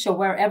beach or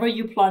wherever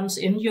you plunge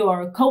in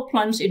your cold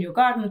plunge in your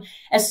garden,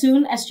 as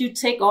soon as you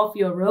take off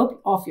your robe,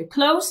 off your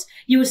clothes,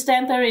 you will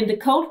stand there in the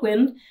cold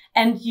wind,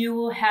 and you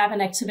will have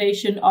an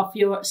activation of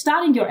your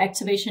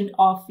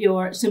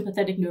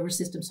sympathetic nervous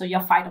system, so your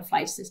fight or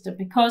flight system,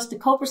 because the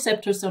cold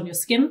receptors on your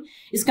skin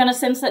is going to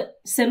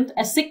send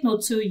a signal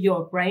to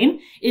your brain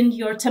in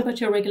your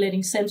temperature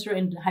regulating center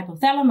in the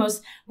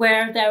hypothalamus,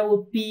 where there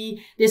will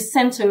be this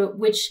center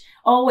which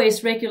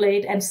always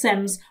regulate and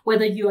sense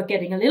whether you are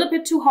getting a little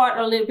bit too hot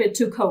or a little bit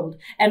too cold.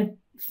 And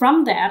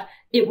from that,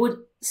 it would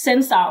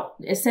send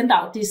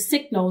out these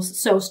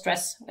signals, so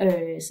stress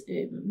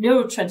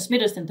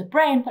neurotransmitters in the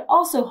brain, but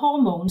also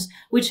hormones,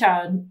 which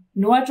are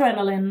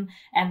noradrenaline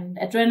and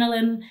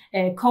adrenaline,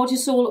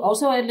 cortisol,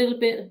 also a little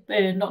bit,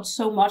 not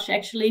so much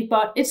actually,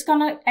 but it's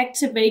going to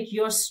activate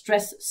your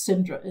stress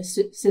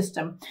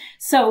system.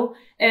 So,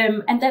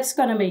 and that's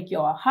going to make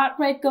your heart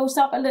rate goes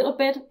up a little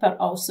bit, but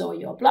also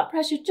your blood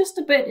pressure just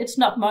a bit. It's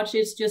not much.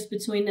 It's just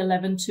between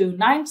 11 to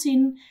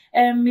 19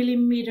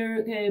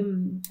 millimeter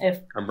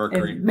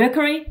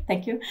mercury.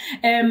 Thank you.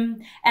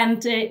 And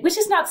which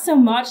is not so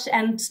much.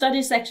 And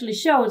studies actually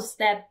shows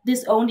that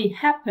this only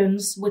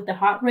happens with the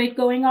heart rate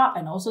going up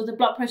and also the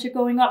blood pressure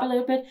going up a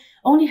little bit,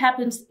 only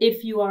happens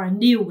if you are a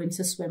new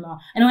winter swimmer.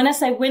 And when I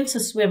say winter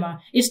swimmer,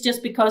 it's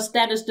just because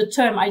that is the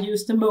term I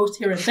use the most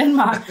here in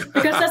Denmark,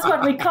 because that's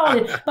what we call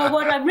it. But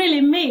what I really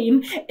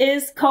mean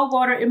is cold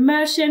water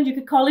immersion. You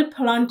could call it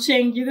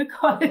plunging. You could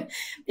call it,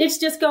 it's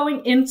just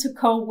going into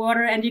cold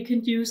water, and you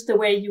can use the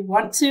way you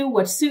want to,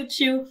 what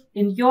suits you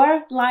in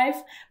your life.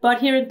 But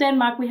here in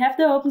Denmark, we have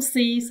the open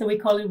sea, so we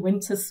call it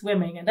winter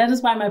swimming. And that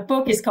is why my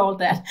book is called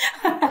that.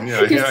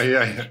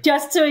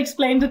 Just to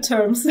explain the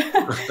terms.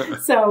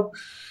 So,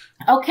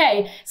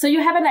 okay, so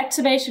you have an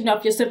activation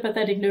of your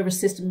sympathetic nervous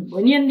system.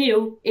 When you're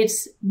new,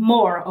 it's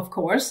more, of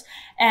course.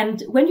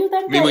 And when you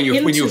then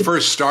when you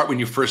first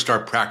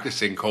start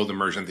practicing cold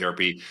immersion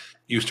therapy,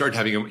 you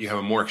have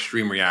a more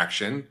extreme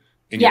reaction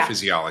in your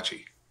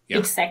physiology. Yeah.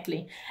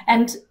 Exactly.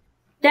 And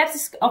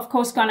that's, of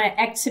course, going to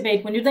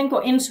activate, when you then go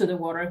into the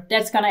water,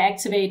 that's going to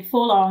activate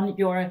full on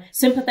your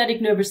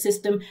sympathetic nervous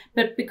system.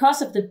 But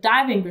because of the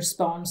diving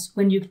response,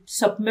 when you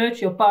submerge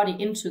your body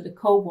into the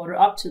cold water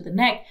up to the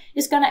neck,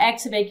 it's going to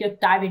activate your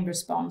diving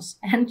response.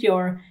 And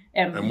your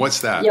and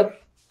what's that?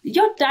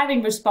 Your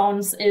diving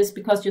response is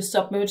because you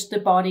submerge the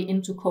body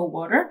into cold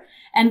water,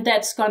 and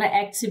that's going to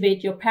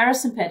activate your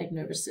parasympathetic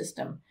nervous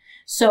system.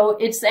 So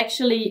it's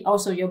actually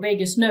also your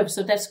vagus nerve.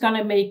 So that's going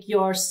to make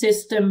your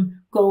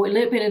system go a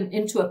little bit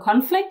into a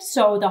conflict.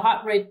 So the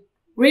heart rate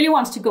really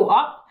wants to go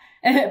up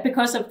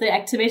because of the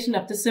activation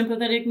of the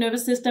sympathetic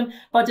nervous system.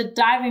 But the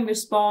diving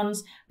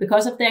response,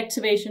 because of the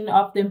activation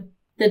of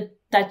the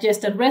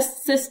digest and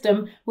rest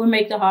system, will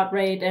make the heart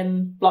rate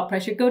and blood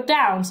pressure go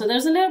down. So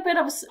there's a little bit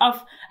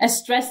of a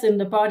stress in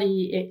the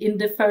body in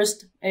the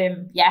first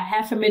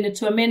half a minute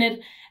to a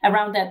minute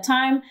around that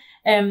time.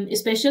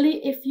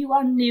 Especially if you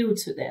are new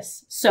to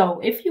this. So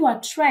if you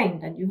are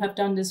trained and you have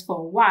done this for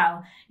a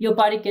while, your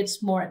body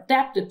gets more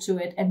adapted to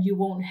it, and you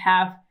won't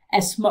have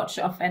as much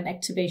of an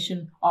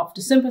activation of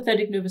the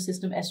sympathetic nervous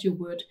system as you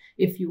would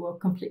if you were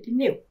completely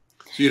new.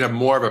 So you'd have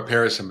more of a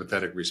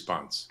parasympathetic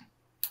response.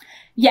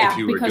 Yeah. If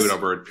you were to do it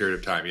over a period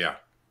of time, yeah.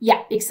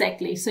 Yeah,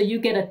 exactly. So you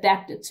get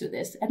adapted to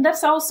this. And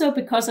that's also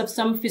because of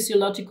some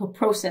physiological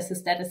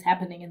processes that is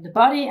happening in the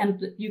body.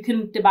 And you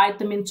can divide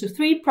them into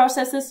 3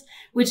 processes,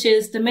 which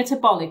is the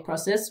metabolic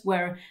process,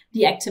 where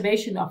the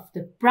activation of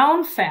the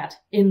brown fat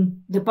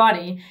in the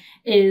body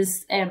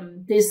is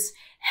this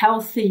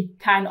healthy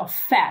kind of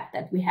fat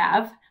that we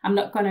have. I'm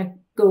not going to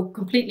go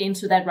completely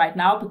into that right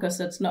now because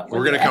that's not what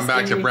we're going to come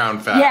back to brown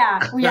fat.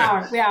 Yeah, we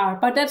are.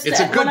 But that's it's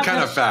a good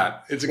kind of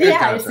fat. It's a good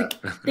kind of fat.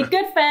 The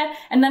good fat,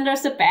 and then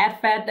there's the bad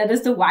fat, that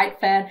is the white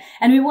fat.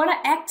 And we want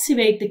to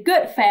activate the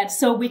good fat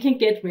so we can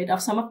get rid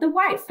of some of the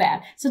white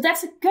fat. So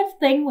that's a good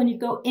thing when you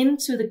go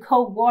into the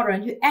cold water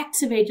and you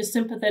activate your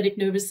sympathetic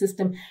nervous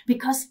system,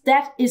 because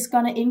that is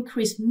going to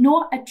increase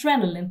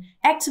noradrenaline,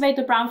 activate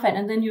the brown fat,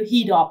 and then you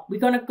heat up. We're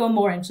going to go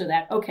more into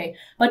that. Okay.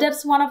 But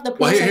that's one of the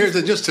processes. Well,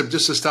 here's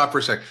just to stop for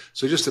a sec.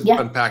 So just to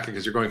unpack it,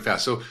 because you're going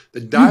fast. So the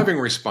diving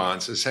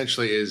response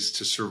essentially is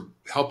to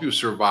help you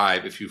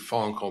survive if you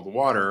fall in cold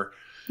water,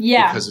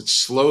 because it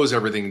slows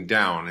everything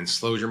down and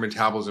slows your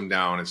metabolism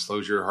down and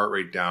slows your heart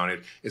rate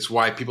down. It's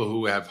why people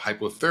who have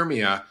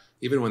hypothermia,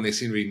 even when they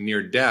seem to be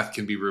near death,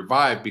 can be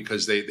revived,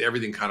 because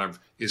everything kind of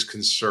is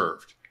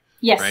conserved.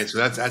 Yes. Right. So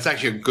that's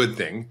actually a good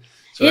thing.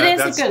 So it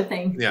is a good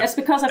thing. Yeah. That's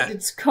because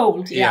it's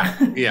cold. Yeah.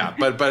 Yeah.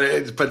 But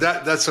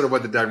that's sort of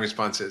what the diving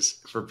response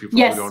is for people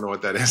who don't know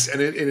what that is. And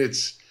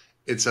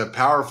it's a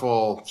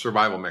powerful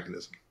survival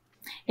mechanism.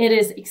 It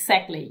is,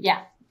 exactly.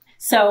 Yeah.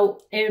 So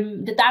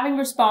the diving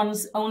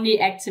response only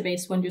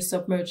activates when you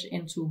submerge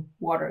into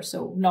water.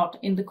 So not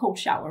in the cold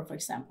shower, for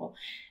example.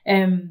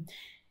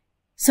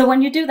 So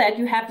when you do that,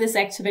 you have this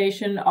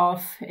activation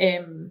of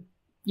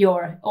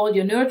all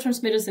your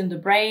neurotransmitters in the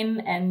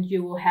brain, and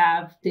you will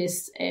have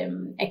this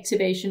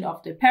activation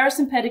of the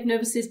parasympathetic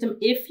nervous system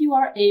if you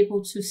are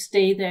able to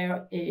stay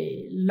there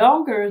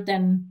longer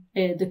than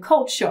the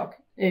cold shock.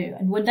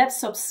 And when that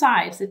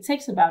subsides, it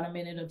takes about a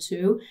minute or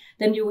 2,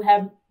 then you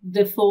have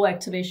the full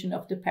activation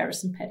of the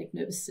parasympathetic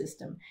nervous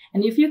system.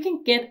 And if you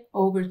can get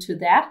over to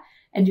that,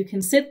 and you can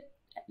sit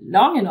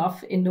long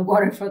enough in the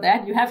water for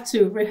that, you have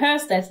to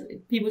rehearse that.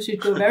 People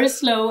should go very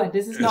slow, and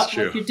this is not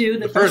what you do.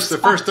 The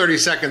first 30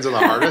 seconds are the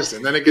hardest,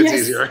 and then it gets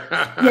easier.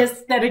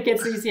 Yes, then it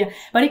gets easier.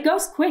 But it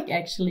goes quick,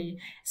 actually.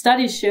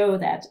 Studies show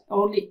that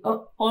already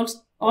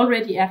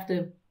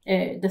after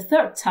the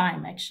 3rd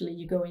time, actually,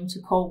 you go into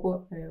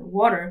cold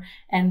water.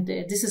 And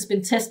this has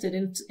been tested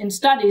in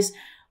studies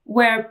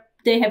where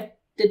they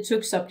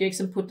took subjects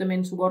and put them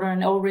into water.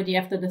 And already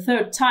after the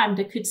 3rd time,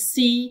 they could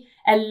see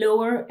a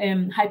lower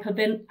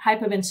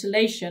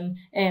hyperventilation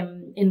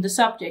in the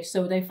subjects.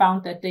 So they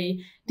found that they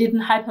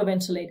didn't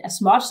hyperventilate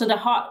as much. So the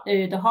heart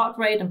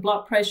rate and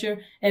blood pressure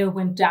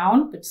went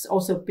down. But it's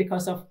also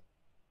because of,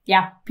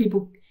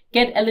 people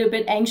get a little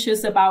bit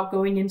anxious about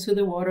going into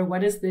the water.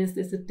 What is this?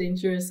 Is it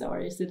dangerous, or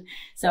is it?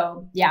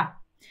 So,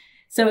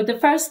 So the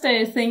first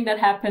thing that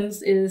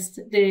happens is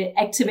the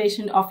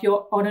activation of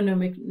your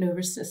autonomic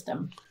nervous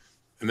system.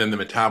 And then the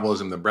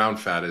metabolism, the brown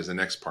fat, is the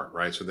next part,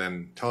 right? So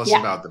then tell us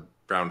about the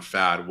brown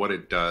fat, what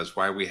it does,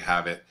 why we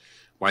have it,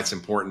 why it's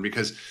important.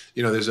 Because,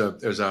 there's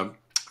a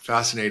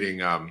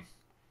fascinating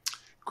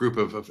group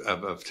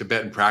of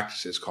Tibetan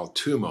practices called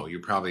Tumo. You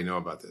probably know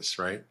about this,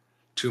 right?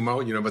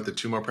 Tumo, you know about the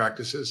Tumo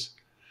practices?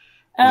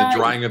 The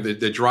drying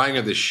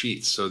of the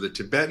sheets. So the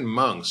Tibetan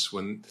monks,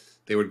 when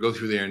they would go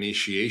through their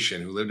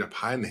initiation, who lived up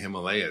high in the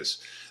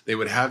Himalayas, they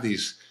would have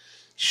these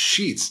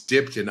sheets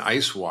dipped in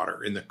ice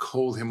water in the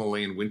cold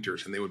Himalayan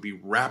winters, and they would be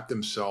wrapped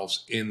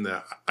themselves in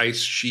the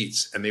ice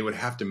sheets, and they would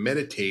have to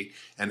meditate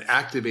and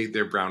activate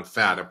their brown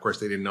fat. Of course,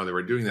 they didn't know they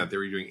were doing that. They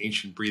were doing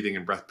ancient breathing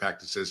and breath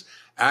practices,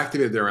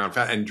 activated their brown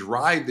fat, and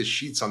dried the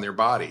sheets on their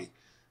body.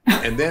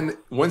 And then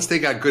once they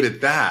got good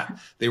at that,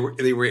 they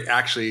were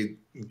actually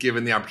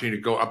given the opportunity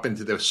to go up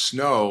into the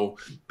snow,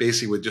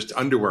 basically with just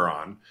underwear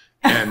on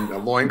and a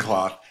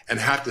loincloth, and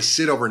have to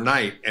sit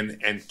overnight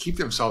and keep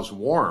themselves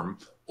warm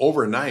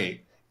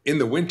overnight in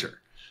the winter.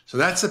 So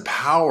that's the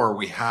power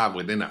we have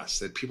within us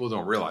that people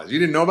don't realize. You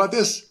didn't know about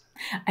this?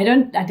 I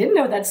didn't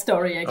know that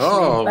story, actually.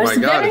 Oh my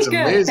God, it's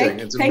amazing.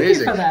 It's amazing. Thank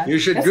you for that. You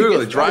should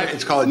Google it.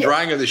 It's called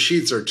drying of the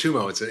sheets, or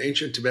tumo. It's an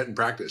ancient Tibetan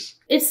practice.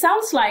 It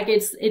sounds like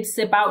it's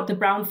about the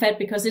brown fat,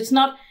 because it's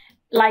not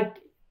like,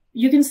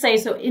 you can say,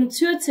 so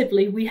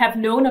intuitively we have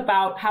known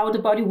about how the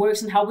body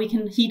works and how we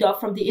can heat up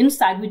from the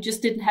inside. We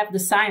just didn't have the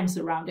science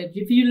around it.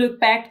 If you look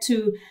back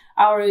to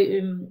our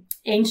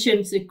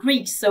ancient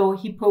Greeks, so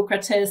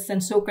Hippocrates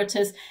and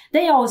Socrates,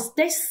 they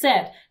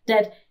said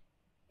that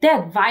they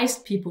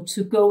advised people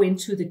to go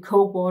into the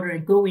cold water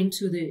and go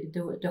into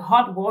the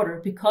hot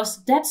water,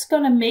 because that's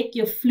gonna make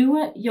your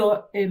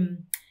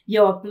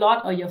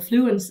blood or your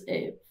fluids,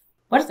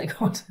 what is it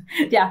called?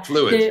 Yeah,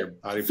 fluids, your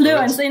body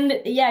fluids.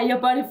 Your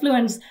body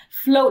fluids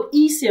float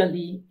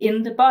easily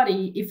in the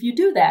body if you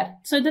do that.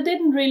 So they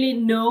didn't really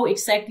know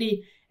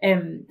exactly.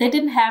 They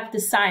didn't have the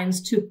science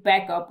to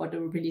back up what they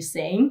were really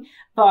saying,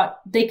 but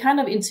they kind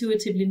of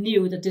intuitively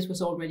knew that this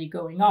was already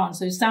going on.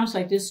 So it sounds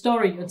like this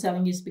story you're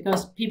telling is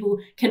because people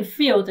can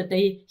feel that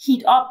they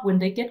heat up when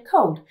they get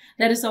cold.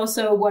 That is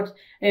also what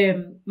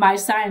my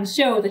science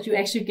show, that you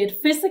actually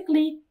get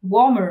physically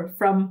warmer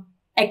from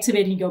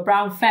activating your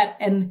brown fat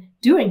and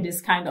doing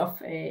this kind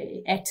of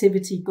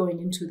activity,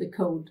 going into the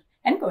cold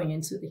and going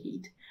into the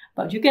heat.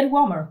 But you get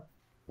warmer.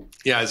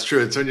 Yeah, it's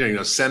true. It's,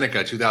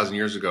 Seneca, 2,000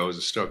 years ago, was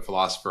a Stoic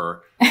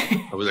philosopher,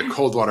 was a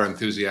cold water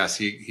enthusiast.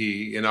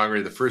 He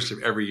inaugurated the first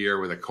of every year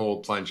with a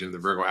cold plunge into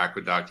the Virgo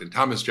Aqueduct. And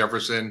Thomas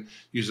Jefferson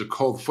used a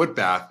cold foot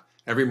bath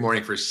every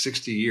morning for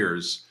 60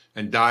 years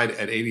and died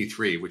at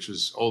 83, which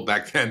was old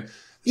back then.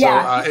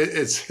 So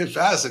it's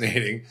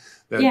fascinating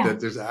that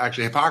there's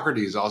actually,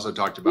 Hippocrates also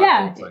talked about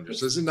cold plungers.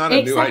 So this is not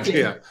a new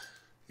idea.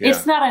 Yeah.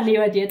 It's not a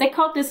new idea. They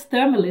call this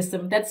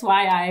thermalism. That's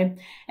why I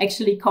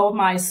actually call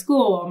my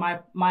school, or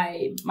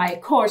my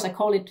course, I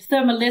call it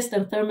Thermalist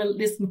and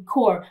Thermalism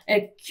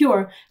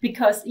Cure,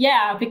 because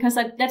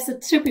that's a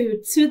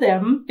tribute to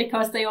them,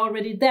 because they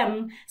already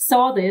then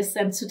saw this,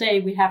 and today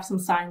we have some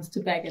science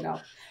to back it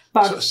up.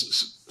 But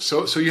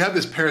so you have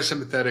this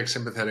parasympathetic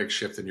sympathetic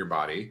shift in your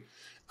body,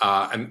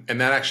 and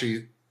that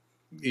actually,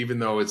 even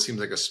though it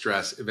seems like a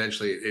stress,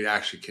 eventually it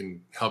actually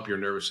can help your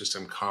nervous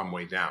system calm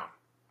way down,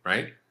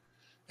 right?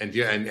 And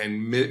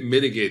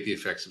mitigate the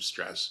effects of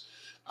stress.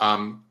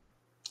 I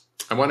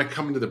want to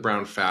come into the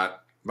brown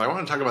fat, but I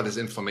want to talk about this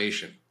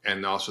inflammation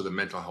and also the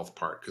mental health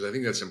part, because I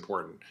think that's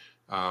important.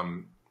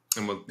 And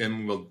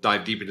we'll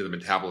dive deep into the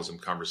metabolism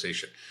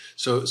conversation.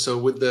 So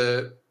with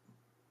the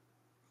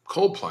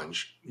cold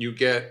plunge, you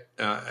get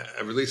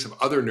a release of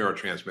other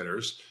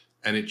neurotransmitters,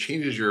 and it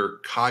changes your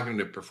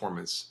cognitive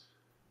performance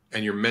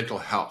and your mental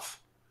health.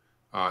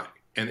 And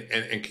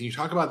can you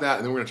talk about that?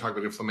 And then we're going to talk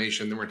about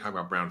inflammation. Then we're going to talk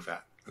about brown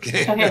fat.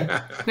 Okay,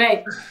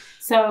 great.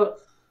 So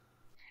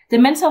the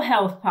mental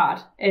health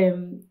part,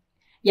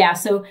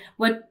 so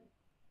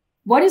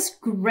what is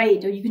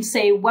great, or you can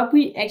say what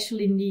we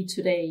actually need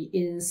today,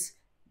 is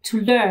to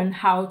learn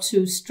how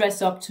to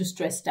stress up to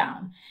stress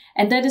down.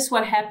 And that is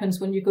what happens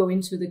when you go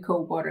into the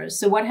cold water.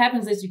 So what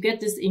happens is you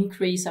get this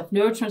increase of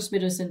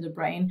neurotransmitters in the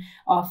brain,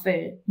 of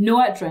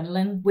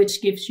noradrenaline,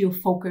 which gives you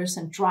focus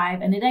and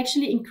drive. And it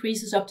actually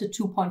increases up to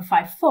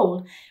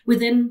 2.5-fold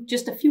within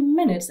just a few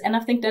minutes. And I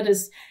think that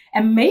is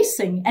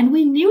amazing. And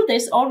we knew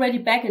this already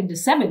back in the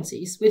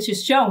 70s, which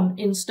is shown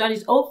in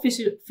studies, old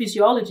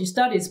physiology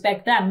studies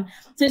back then.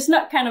 So it's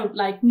not kind of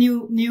like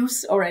new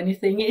news or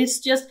anything. It's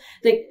just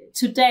that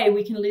today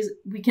we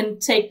can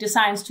take the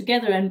science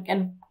together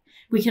and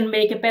we can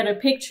make a better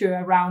picture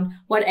around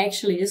what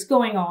actually is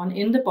going on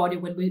in the body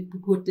when we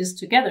put this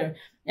together.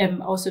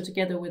 Also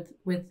together with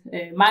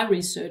my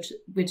research,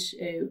 which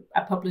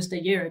I published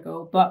a year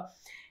ago. But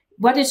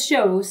what it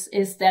shows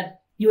is that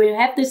you will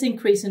have this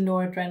increase in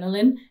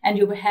noradrenaline, and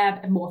you will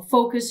have more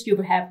focus, you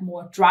will have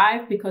more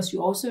drive, because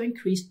you also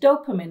increase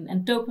dopamine,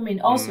 and dopamine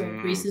also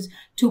increases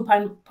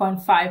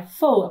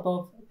 2.5-fold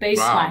above baseline.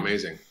 Wow,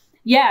 amazing.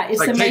 Yeah,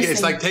 it's amazing.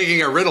 It's like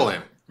taking a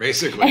Ritalin,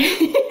 basically.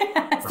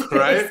 Yes,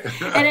 right?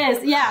 It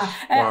is, yeah.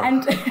 Wow.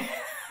 And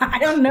I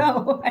don't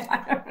know.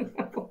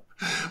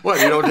 What,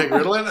 you don't take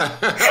Ritalin?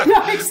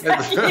 No,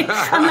 exactly.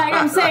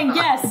 I'm saying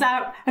yes,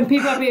 and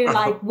people are being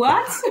like,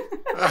 what?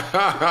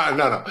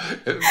 No.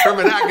 From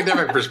an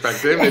academic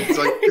perspective, it's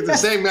like it's the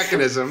same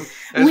mechanism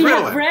as we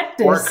Ritalin have read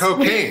this. or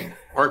cocaine,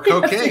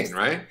 yes.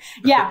 Right?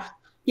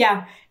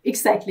 Yeah,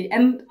 exactly.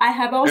 And I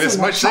have also. And it's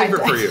much safer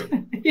for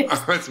you.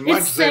 Yes, it's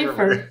much safer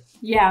for you.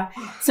 Yeah.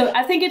 So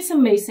I think it's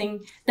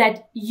amazing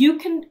that you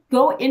can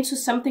go into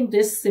something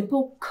this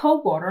simple,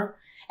 cold water,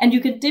 and you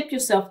can dip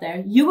yourself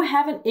there. You will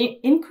have an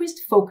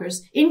increased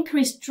focus,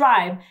 increased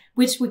drive,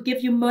 which will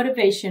give you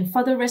motivation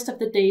for the rest of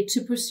the day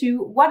to pursue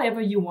whatever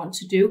you want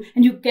to do.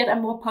 And you get a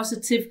more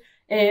positive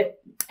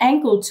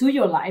angle to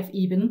your life,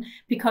 even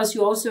because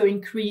you also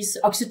increase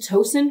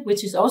oxytocin,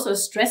 which is also a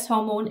stress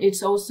hormone.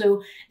 It's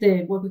also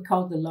what we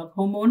call the love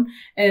hormone.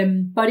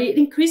 But it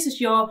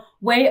increases your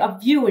way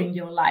of viewing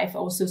your life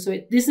also. So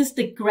this is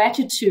the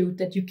gratitude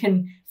that you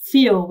can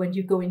feel when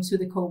you go into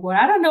the cold water.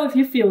 I don't know if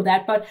you feel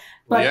that, but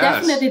yes.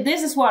 Definitely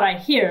this is what I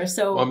hear.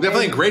 So well, I'm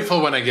definitely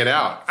grateful when I get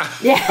out.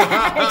 Yeah,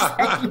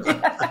 exactly.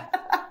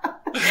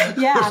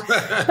 Yeah,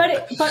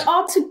 but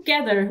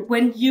altogether,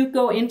 when you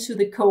go into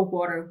the cold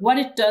water, what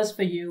it does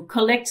for you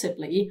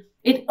collectively,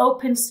 it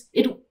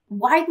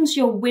widens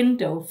your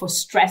window for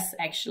stress,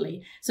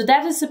 actually. So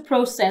that is a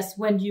process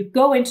when you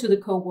go into the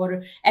cold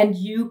water and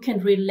you can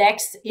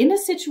relax in a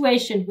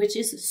situation which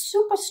is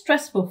super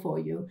stressful for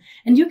you.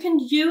 And you can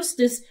use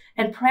this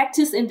and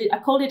practice I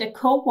call it a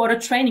cold water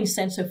training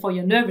center for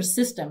your nervous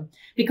system,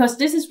 because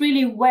this is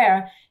really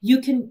where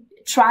you can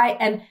try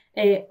and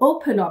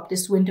open up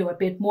this window a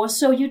bit more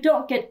so you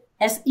don't get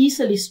as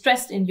easily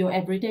stressed in your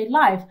everyday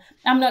life.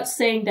 I'm not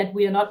saying that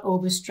we are not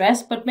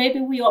overstressed, but maybe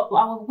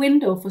our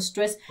window for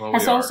stress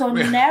has also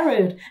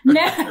narrowed.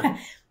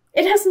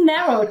 It has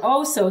narrowed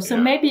also. So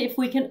maybe if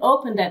we can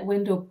open that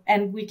window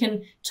and we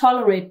can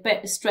tolerate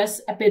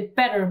stress a bit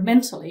better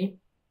mentally,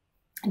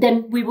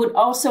 then we would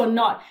also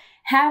not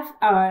have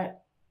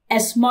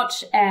as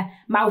much a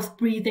mouth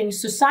breathing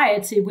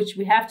society, which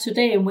we have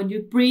today. And when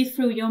you breathe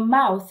through your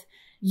mouth,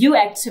 you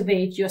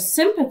activate your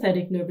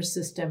sympathetic nervous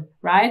system,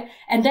 right?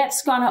 And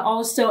that's going to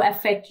also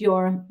affect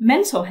your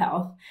mental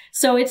health.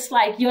 So it's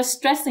like you're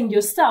stressing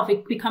yourself.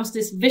 It becomes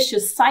this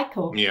vicious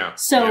cycle. Yeah.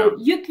 So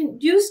you can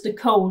use the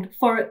cold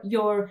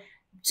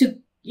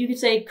you could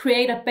say,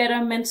 create a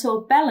better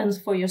mental balance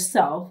for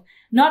yourself.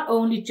 Not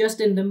only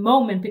just in the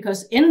moment,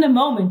 because in the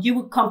moment you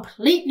would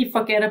completely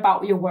forget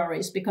about your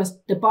worries, because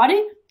the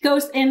body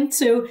goes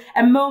into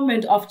a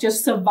moment of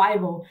just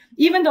survival.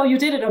 Even though you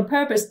did it on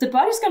purpose, the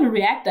body's going to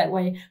react that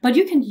way, but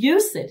you can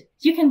use it.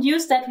 You can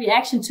use that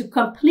reaction to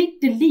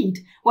complete delete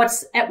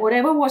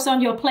whatever was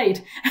on your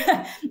plate.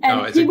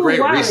 And it's a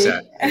great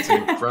reset. It's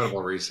an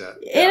incredible reset.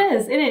 Yeah.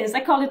 It is.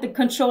 I call it the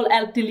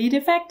Control-Alt-Delete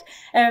effect,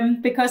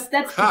 because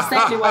that's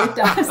exactly what it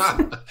does.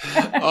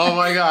 Oh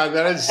my God,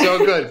 that is so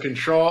good.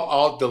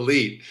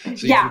 Control-Alt-Delete.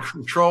 So you can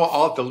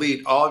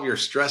Control-Alt-Delete all of your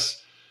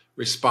stress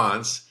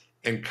response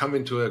and come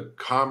into a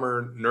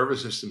calmer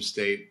nervous system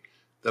state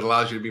that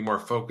allows you to be more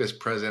focused,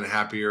 present,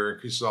 happier,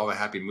 increases all the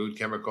happy mood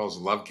chemicals,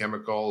 love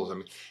chemicals. I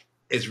mean,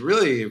 it's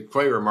really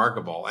quite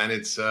remarkable. And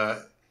it's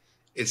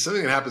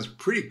something that happens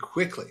pretty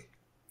quickly.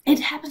 It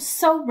happens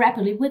so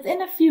rapidly,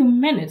 within a few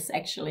minutes,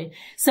 actually.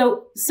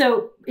 So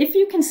if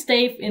you can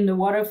stay in the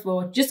water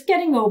for just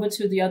getting over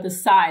to the other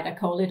side, I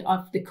call it,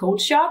 of the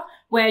cold shock,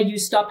 where you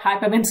stop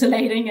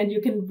hyperventilating and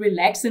you can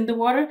relax in the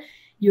water,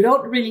 you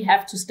don't really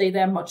have to stay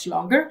there much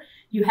longer.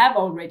 You have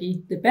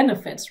already the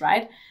benefits,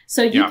 right?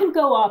 So you can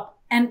go up,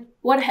 and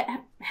what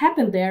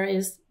happened there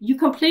is you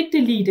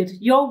completely deleted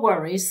your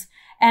worries,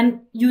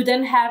 and you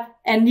then have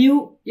a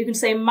new, you can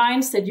say,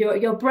 mindset.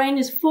 Your brain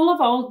is full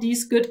of all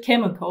these good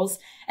chemicals,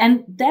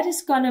 and that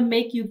is going to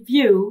make you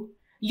view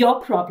your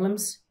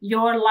problems,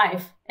 your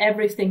life,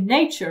 everything,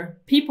 nature,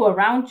 people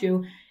around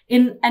you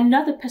in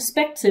another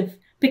perspective,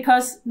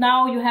 because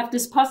now you have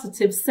this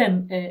positive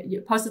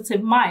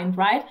positive mind,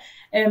 right?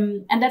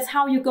 And that's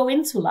how you go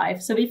into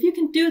life. So if you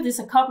can do this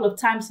a couple of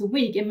times a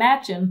week,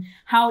 imagine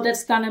how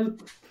that's going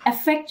to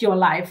affect your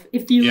life.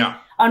 If you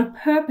on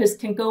purpose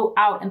can go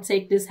out and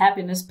take this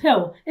happiness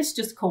pill, it's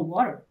just cold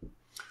water.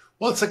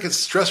 Well, it's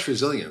stress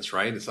resilience,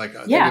 right? It's like,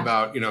 think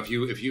about,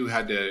 if you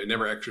had to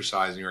never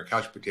exercise and you're a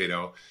couch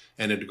potato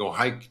and had to go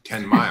hike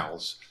 10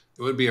 miles,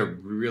 it would be a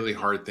really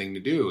hard thing to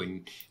do.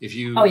 And if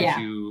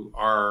you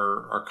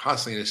are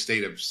constantly in a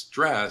state of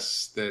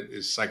stress that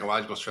is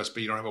psychological stress,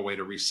 but you don't have a way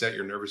to reset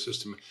your nervous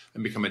system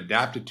and become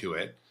adapted to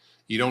it,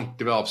 you don't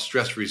develop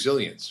stress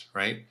resilience,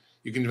 right?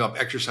 You can develop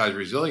exercise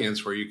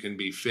resilience where you can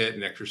be fit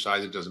and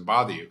exercise, it doesn't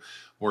bother you.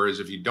 Whereas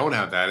if you don't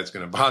have that, it's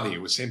going to bother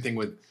you. The same thing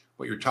with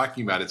what you're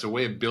talking about. It's a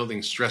way of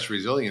building stress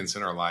resilience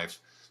in our life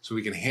so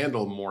we can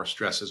handle more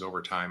stresses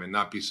over time and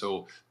not be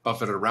so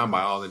buffeted around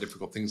by all the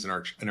difficult things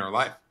in our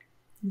life.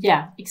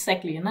 Yeah,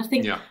 exactly. And I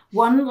think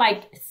one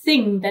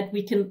thing that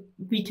we can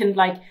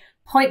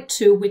point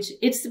to, which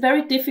it's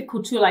very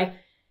difficult to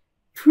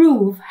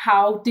prove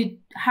how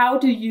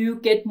do you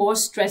get more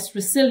stress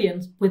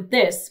resilient with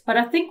this. But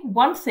I think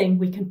one thing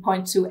we can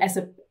point to as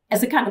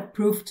a kind of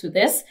proof to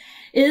this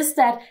is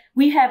that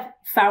we have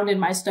found in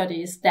my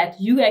studies that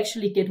you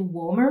actually get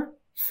warmer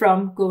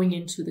from going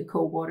into the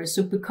cold water.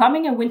 So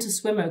becoming a winter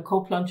swimmer, a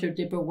cold plunger,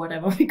 dipper,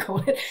 whatever we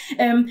call it,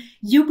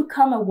 you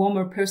become a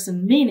warmer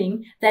person,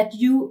 meaning that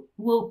you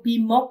will be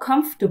more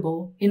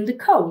comfortable in the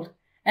cold.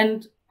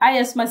 And I,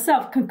 as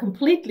myself, can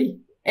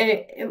completely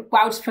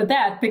vouch for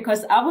that,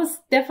 because I was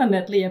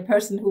definitely a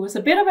person who was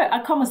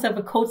I call myself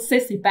a cold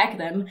sissy back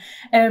then.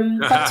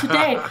 But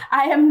today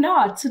I am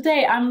not.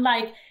 Today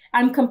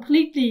I'm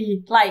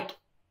completely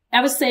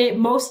I would say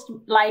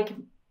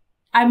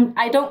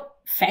I don't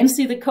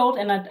fancy the cold,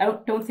 and I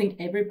don't think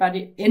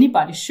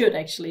anybody should,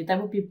 actually.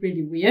 That would be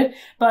really weird.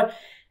 But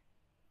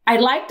I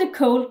like the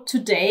cold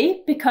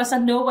today because I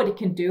know what it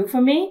can do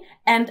for me.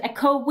 And a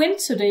cold wind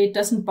today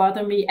doesn't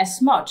bother me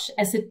as much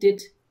as it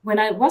did when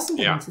I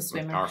wasn't a winter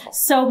swimmer.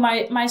 So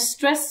my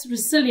stress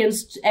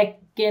resilience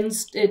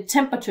against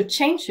temperature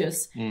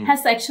changes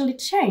has actually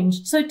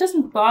changed. So it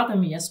doesn't bother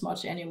me as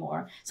much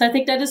anymore. So I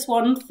think that is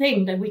one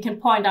thing that we can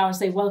point out and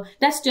say, well,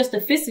 that's just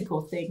a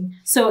physical thing.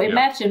 So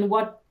imagine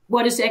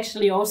what is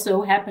actually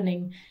also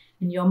happening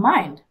in your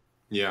mind.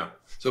 Yeah.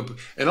 So,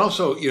 and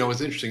also, you know,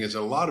 what's interesting is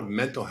a lot of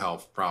mental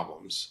health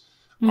problems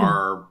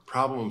are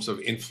problems of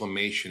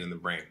inflammation in the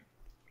brain.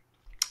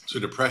 So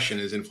depression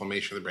is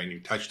inflammation of the brain. You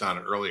touched on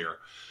it earlier.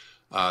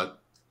 ADD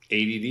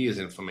is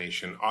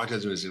inflammation.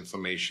 Autism is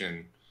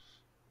inflammation.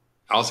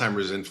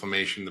 Alzheimer's is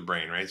inflammation in the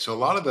brain, right? So a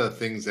lot of the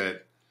things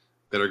that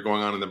are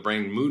going on in the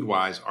brain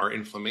mood-wise are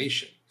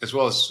inflammation, as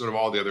well as sort of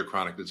all the other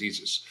chronic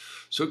diseases.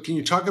 So can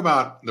you talk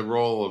about the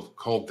role of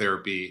cold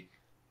therapy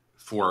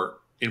for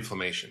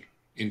inflammation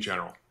in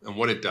general, and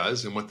what it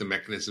does and what the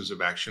mechanisms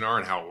of action are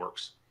and how it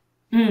works?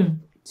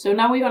 So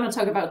now we're going to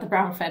talk about the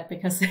brown fat,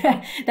 because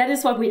that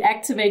is what we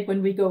activate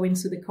when we go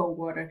into the cold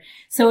water.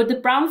 So the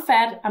brown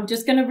fat, I'm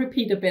just going to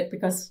repeat a bit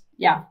because,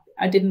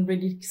 I didn't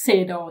really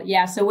say it all.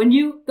 So when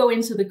you go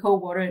into the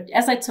cold water,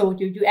 as I told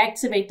you, you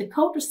activate the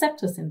cold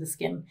receptors in the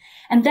skin.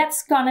 And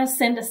that's going to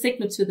send a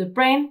signal to the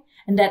brain,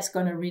 and that's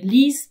going to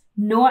release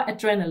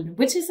noradrenaline,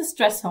 which is a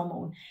stress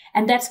hormone.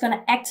 And that's going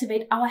to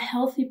activate our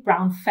healthy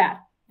brown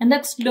fat. And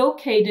that's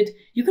located,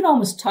 you can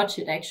almost touch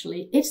it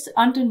actually. It's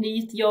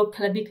underneath your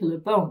clavicular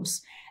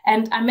bones.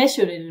 And I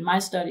measured it in my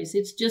studies.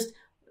 It's just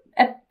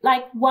at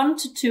like 1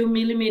 to 2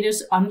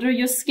 millimeters under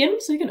your skin.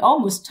 So you can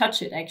almost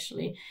touch it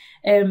actually.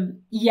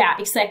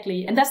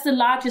 Exactly. And that's the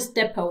largest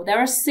depot. There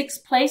are 6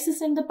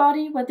 places in the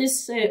body where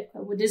this,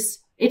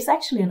 it's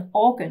actually an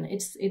organ.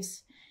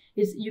 It's,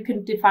 you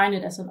can define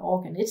it as an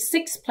organ. It's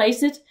 6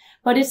 places,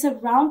 but it's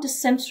around the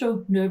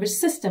central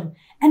nervous system.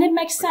 And it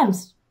makes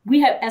sense.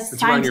 We have, as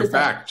it's around your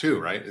back too,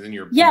 right? And then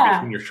your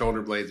between your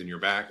shoulder blades and your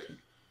back.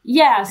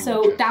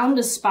 So down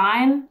the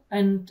spine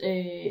and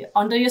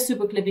under your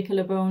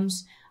supraclavicular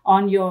bones,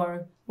 on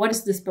your, what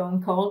is this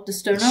bone called? The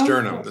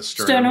sternum. The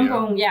sternum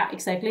bone. Yeah,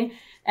 exactly.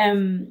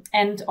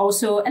 And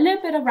also a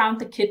little bit around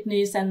the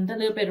kidneys and a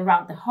little bit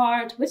around the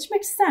heart, which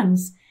makes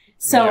sense.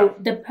 So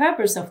the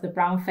purpose of the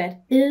brown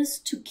fat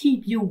is to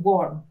keep you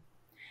warm.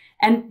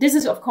 And this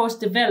is, of course,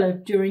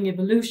 developed during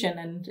evolution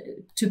and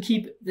to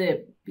keep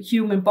the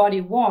human body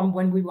warm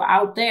when we were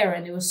out there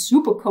and it was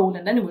super cold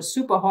and then it was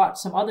super hot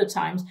some other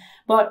times.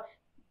 But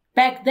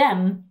back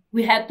then,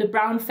 we had the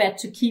brown fat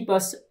to keep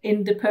us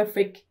in the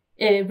perfect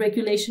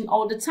regulation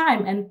all the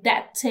time. And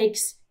that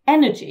takes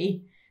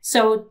energy.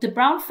 So the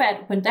brown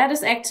fat, when that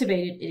is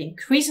activated, it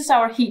increases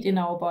our heat in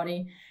our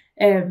body.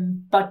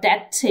 But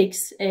that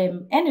takes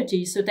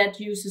energy. So that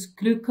uses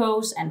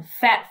glucose and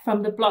fat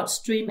from the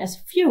bloodstream as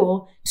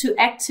fuel to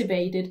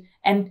activate it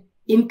and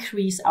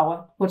increase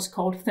our what's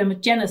called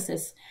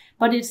thermogenesis.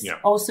 But it's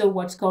also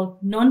what's called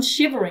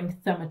non-shivering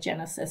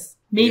thermogenesis,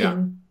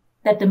 meaning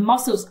that the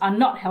muscles are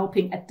not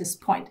helping at this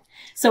point.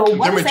 So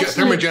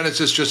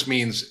thermogenesis just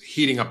means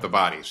heating up the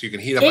body. So you can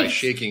heat up by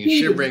shaking and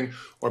shivering,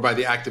 or by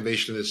the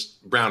activation of this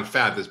brown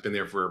fat that's been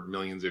there for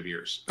millions of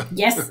years.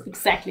 Yes,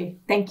 exactly.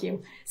 Thank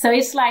you. So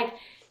it's like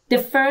the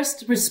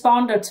first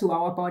responder to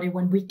our body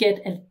when we get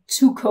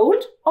too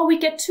cold or we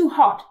get too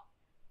hot.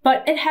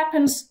 But it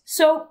happens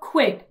so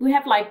quick. We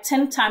have like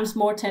 10 times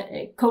more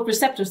cold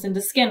receptors in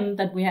the skin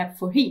than we have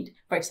for heat,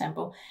 for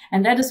example.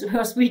 And that is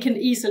because we can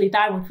easily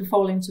die when we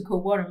fall into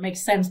cold water. It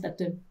makes sense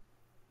that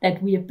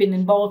that we have been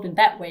involved in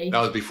that way.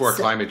 That was before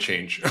climate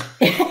change.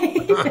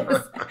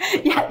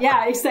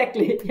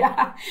 Exactly.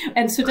 Yeah.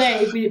 And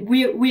today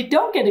we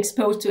don't get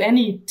exposed to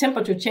any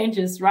temperature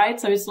changes, right?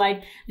 So it's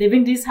like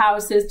living these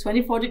houses,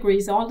 24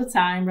 degrees all the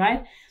time,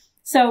 right?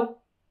 So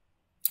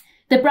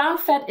the brown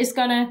fat is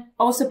going to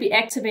also be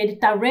activated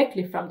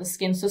directly from the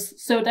skin.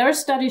 So there are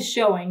studies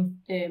showing,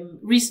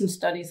 recent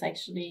studies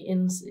actually,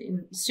 in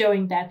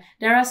showing that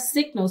there are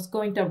signals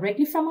going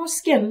directly from our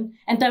skin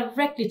and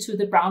directly to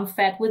the brown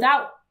fat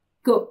without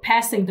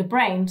passing the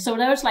brain. So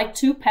there's like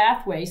 2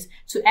 pathways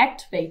to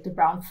activate the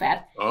brown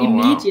fat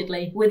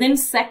immediately, within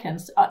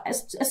seconds,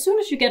 as soon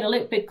as you get a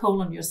little bit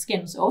cold on your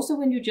skin. So also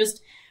when you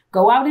just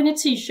go out in a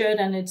t-shirt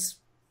and it's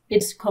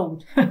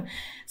cold.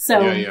 So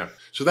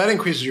that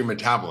increases your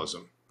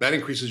metabolism.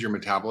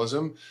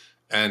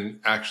 And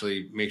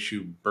actually makes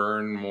you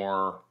burn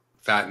more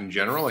fat in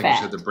general. Like you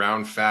said, the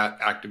brown fat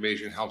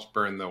activation helps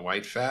burn the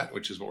white fat,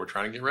 which is what we're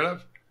trying to get rid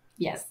of.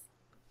 Yes.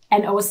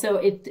 And also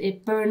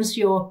it burns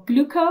your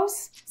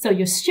glucose, so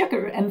your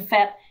sugar and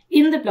fat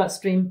in the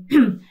bloodstream.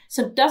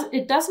 So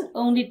it doesn't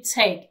only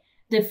take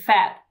the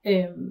fat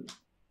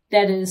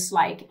that is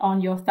like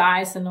on your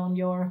thighs and on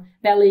your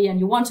belly,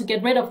 and you want to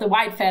get rid of the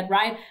white fat,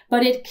 right?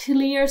 But it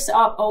clears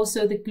up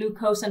also the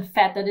glucose and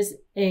fat that is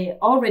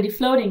already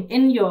floating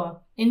in your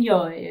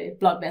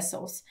blood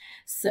vessels,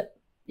 so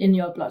in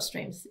your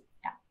bloodstreams.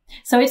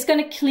 So it's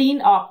going to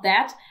clean up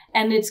that.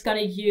 and it's going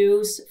to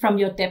use from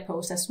your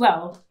depots as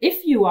well.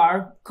 If you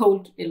are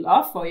cold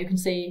enough, or you can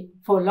say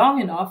for long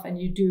enough, and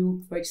you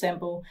do, for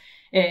example,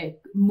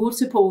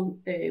 multiple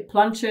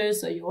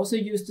plunges, or you also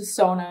use the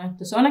sauna.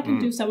 The sauna can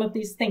do some of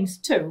these things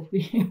too.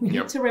 We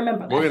need to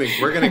remember that.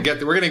 We're gonna get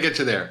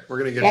to there. We're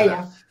gonna get to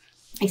that.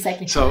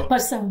 Exactly.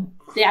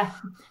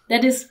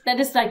 That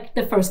is like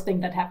the first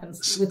thing that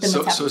happens with the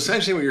metabolism. So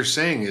essentially what you're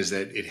saying is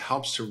that it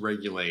helps to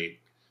regulate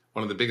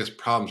one of the biggest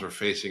problems we're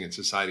facing in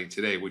society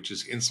today, which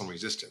is insulin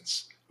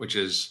resistance, which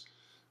is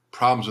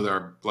problems with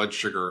our blood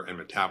sugar and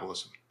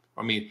metabolism.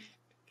 I mean,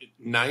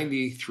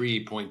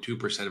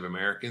 93.2% of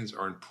Americans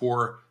are in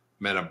poor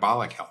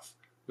metabolic health,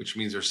 which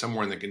means they're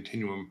somewhere in the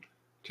continuum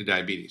to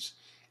diabetes.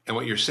 And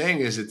what you're saying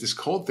is that this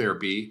cold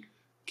therapy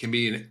can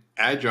be an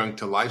adjunct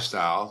to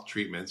lifestyle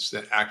treatments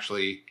that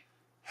actually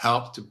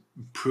help to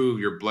improve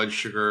your blood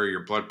sugar,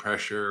 your blood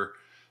pressure,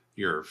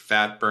 your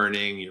fat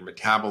burning, your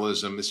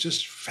metabolism. It's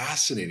just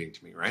fascinating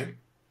to me, right?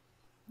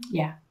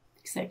 Yeah,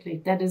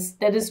 exactly. That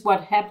is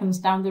what happens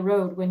down the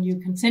road when you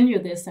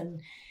continue this.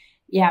 And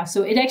yeah,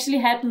 so it actually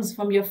happens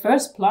from your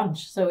first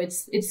plunge. So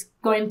it's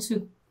going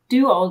to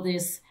do all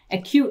this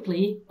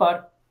acutely,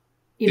 but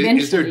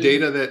eventually. Is there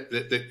data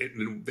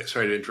that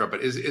sorry to interrupt,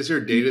 but is there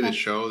data that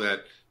show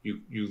that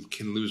you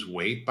can lose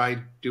weight by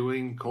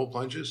doing cold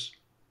plunges?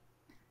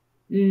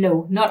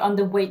 No, not on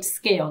the weight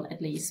scale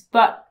at least.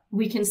 But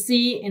we can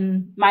see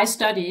in my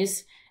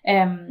studies,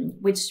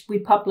 which we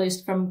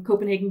published from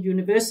Copenhagen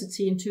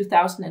University in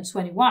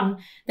 2021,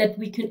 that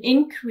we can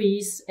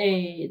increase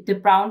the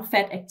brown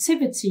fat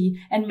activity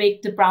and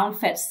make the brown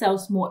fat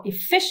cells more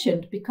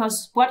efficient.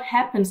 Because what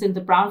happens in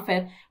the brown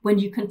fat when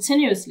you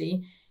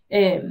continuously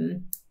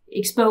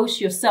expose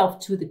yourself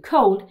to the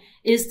cold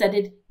is that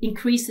it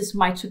increases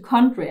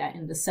mitochondria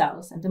in the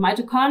cells. And the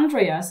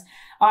mitochondria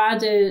are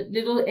the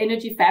little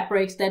energy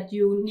fabrics that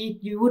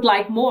you would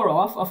like more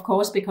of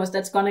course, because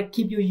that's going to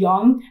keep you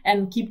young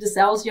and keep the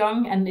cells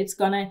young. And it's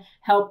going to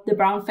help the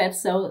brown fat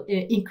cell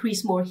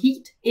increase more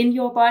heat in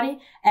your body.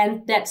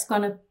 And that's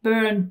going to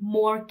burn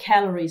more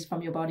calories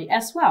from your body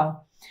as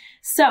well.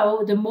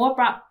 So the more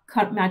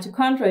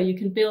mitochondria you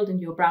can build in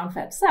your brown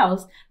fat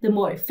cells, the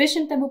more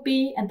efficient they will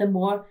be and the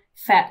more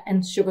fat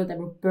and sugar they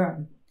will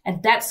burn.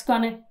 And that's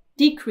going to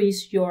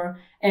decrease your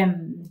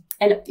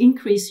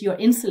increase your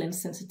insulin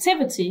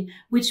sensitivity,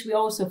 which we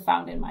also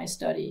found in my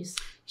studies.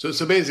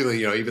 So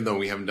basically, even though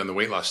we haven't done the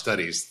weight loss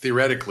studies,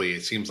 theoretically,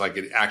 it seems like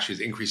it actually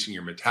is increasing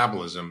your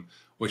metabolism,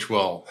 which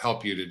will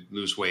help you to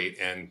lose weight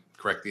and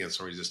correct the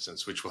insulin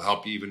resistance, which will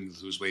help you even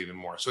lose weight even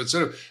more. So it's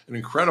sort of an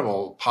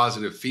incredible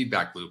positive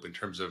feedback loop in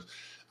terms of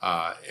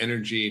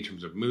energy, in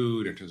terms of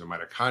mood, in terms of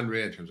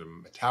mitochondria, in terms of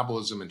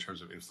metabolism, in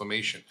terms of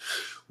inflammation.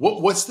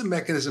 What's the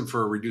mechanism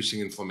for reducing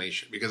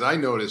inflammation? Because I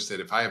noticed that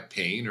if I have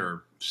pain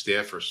or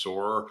stiff or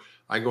sore,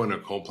 I go into a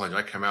cold plunge,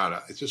 I come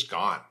out, it's just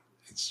gone.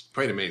 It's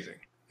quite amazing.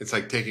 It's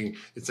like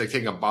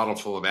taking a bottle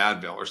full of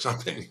Advil or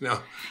something,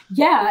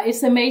 Yeah,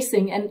 it's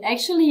amazing. And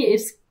actually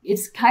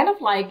it's kind of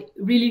like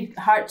really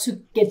hard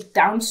to get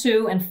down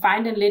to and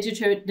find in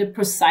literature the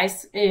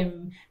precise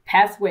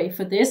pathway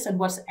for this and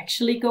what's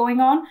actually going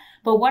on.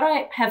 But what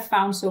I have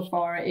found so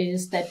far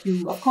is that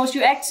you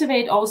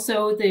activate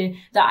also the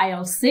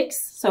IL-6.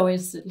 So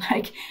it's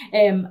like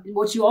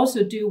what you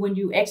also do when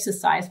you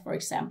exercise, for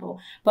example.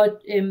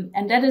 But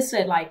and that is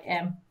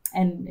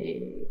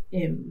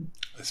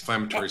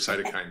inflammatory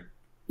cytokine.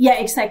 Yeah,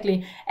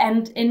 exactly.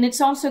 And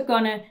it's also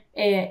gonna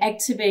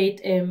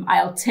activate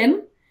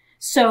IL-10.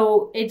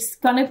 So it's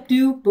gonna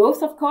do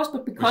both, of course,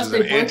 but because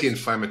which is an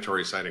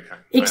anti-inflammatory cytokine.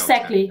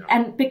 Exactly. IL-10, yeah.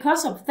 And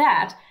because of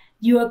that,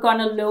 you are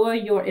gonna lower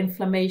your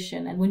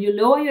inflammation. And when you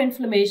lower your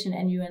inflammation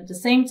and you at the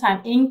same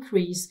time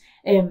increase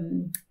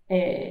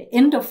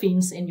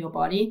endorphins in your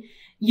body,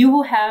 you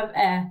will have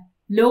a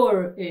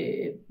lower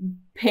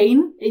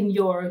pain in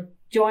your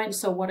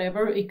joints or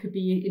whatever. It could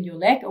be in your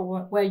leg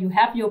or where you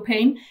have your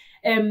pain.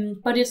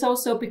 But it's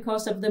also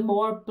because of the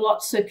more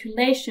blood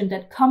circulation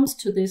that comes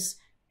to this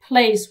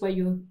place where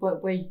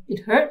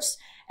it hurts.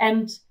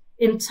 And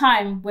in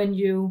time, when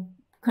you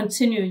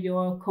continue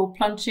your cold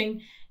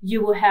plunging,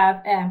 you will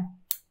have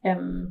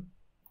can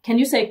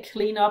you say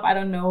clean up? I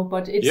don't know,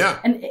 but it's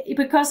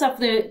because of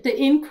the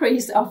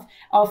increase of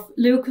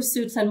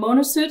leukocytes and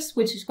monocytes,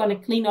 which is going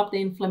to clean up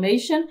the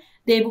inflammation,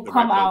 they will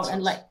come out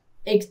and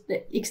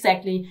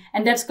exactly,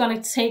 and that's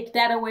going to take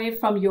that away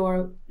from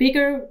your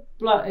bigger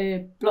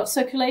blood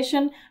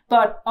circulation.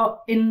 But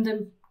in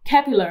the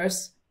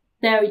capillaries,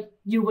 there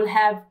you will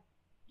have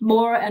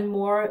more and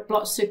more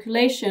blood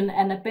circulation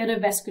and a better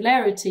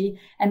vascularity,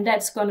 and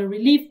that's going to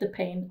relieve the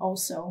pain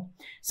also.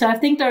 So I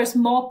think there's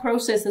more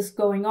processes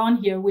going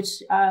on here,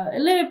 which are a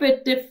little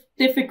bit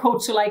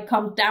difficult to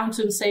come down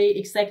to and say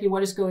exactly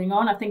what is going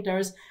on. I think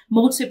there's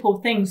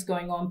multiple things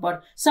going on,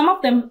 but some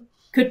of them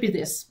could be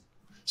this.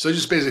 So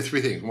just basically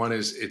three things. One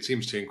is it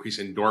seems to increase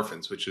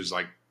endorphins, which is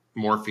like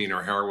morphine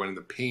or heroin,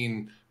 the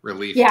pain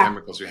relief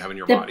chemicals you have in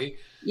your body.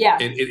 Yeah.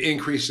 It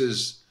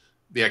increases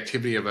the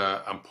activity of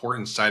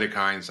important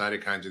cytokines.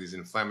 Cytokines are these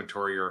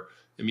inflammatory or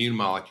immune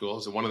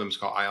molecules. And one of them is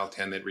called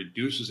IL-10 that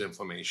reduces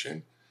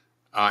inflammation.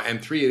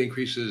 And 3, it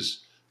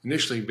increases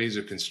initially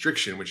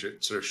vasoconstriction, which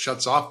it sort of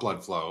shuts off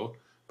blood flow,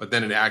 but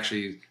then it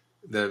actually,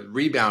 the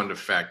rebound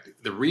effect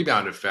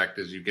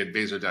is you get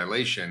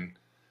vasodilation,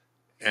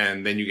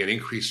 and then you get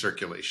increased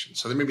circulation.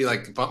 So there may be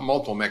like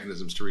multiple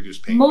mechanisms to reduce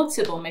pain.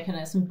 Multiple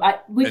mechanisms.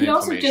 We could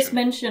also just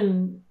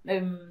mention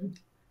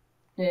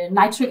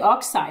nitric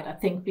oxide, I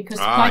think, because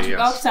nitric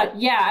oxide,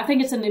 I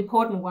think it's an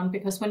important one,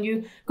 because when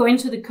you go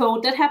into the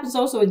cold, that happens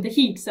also in the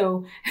heat.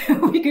 So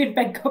we could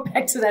go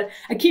back to that.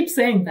 I keep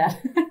saying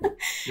that.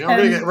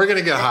 We're going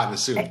to get hot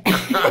soon.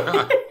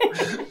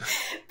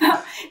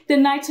 But the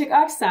nitric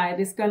oxide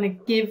is going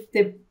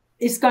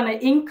to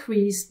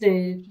increase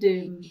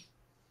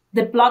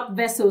the blood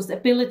vessels'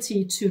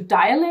 ability to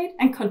dilate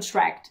and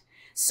contract.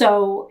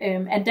 So,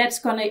 and that's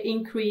going to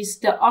increase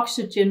the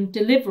oxygen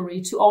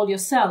delivery to all your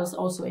cells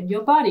also in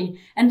your body.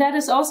 And that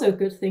is also a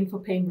good thing for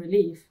pain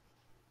relief.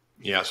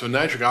 Yeah. So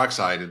nitric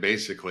oxide is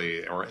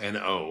basically, or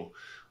NO.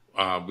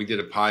 We did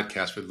a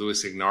podcast with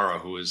Luis Ignara,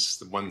 who is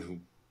the one who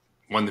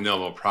won the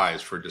Nobel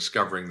Prize for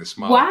discovering this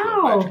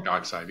molecule of nitric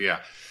oxide.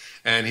 Yeah.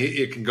 And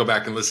you can go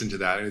back and listen to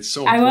that. And it's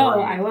so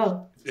important. I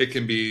will. It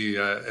can be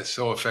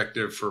so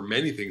effective for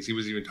many things. He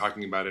was even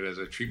talking about it as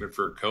a treatment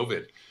for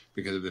COVID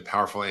because of the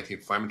powerful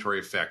anti-inflammatory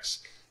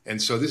effects. And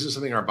so this is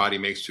something our body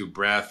makes through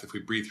breath. If we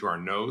breathe through our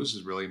nose,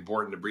 it's really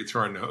important to breathe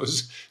through our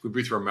nose. If we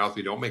breathe through our mouth,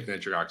 we don't make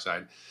nitric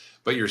oxide.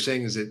 But you're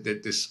saying is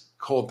that this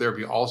cold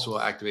therapy also will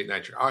activate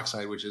nitric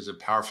oxide, which is a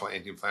powerful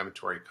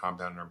anti-inflammatory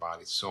compound in our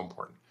body. It's so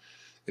important.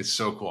 It's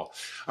so cool.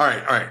 All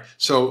right.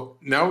 So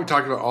now we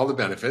talked about all the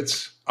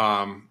benefits.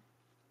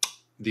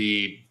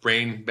 The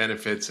brain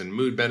benefits and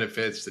mood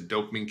benefits, the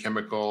dopamine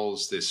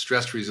chemicals, the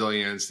stress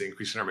resilience, the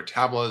increase in our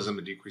metabolism,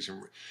 the decrease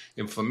in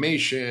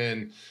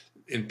inflammation,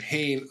 in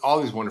pain, all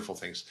these wonderful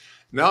things.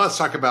 Now let's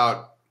talk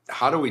about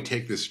how do we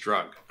take this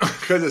drug?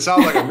 Because it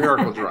sounds like a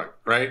miracle drug,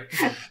 right?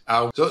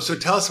 So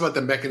tell us about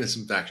the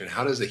mechanism of action.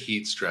 How does the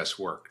heat stress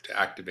work to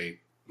activate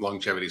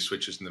longevity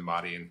switches in the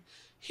body and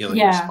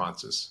healing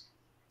responses?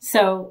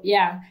 So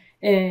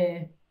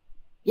I'm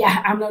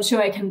not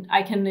sure I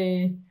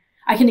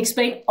can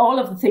explain all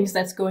of the things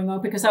that's going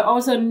on, because I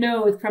also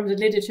know from the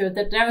literature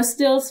that there are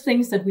still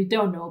things that we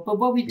don't know. But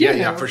what we do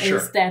know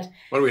is that,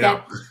 what do we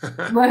know?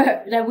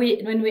 that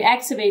when we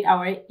activate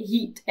our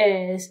heat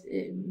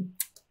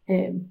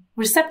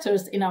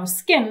receptors in our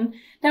skin,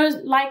 there is,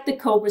 like the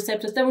cold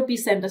receptors, there will be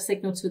send a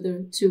signal to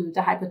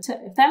the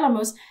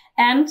hypothalamus,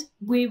 and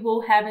we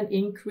will have an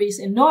increase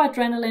in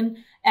noradrenaline,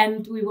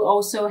 and we will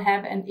also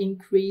have an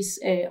increase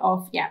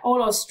of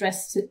all our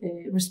stress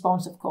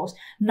response, of course.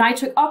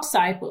 Nitric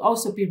oxide will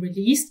also be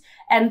released,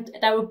 and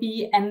there will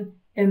be an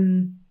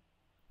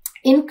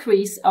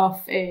increase or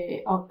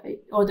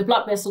the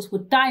blood vessels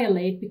would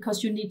dilate,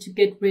 because you need to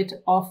get rid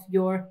of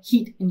your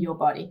heat in your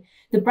body.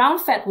 The brown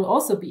fat will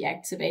also be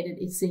activated.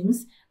 It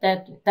seems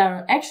that there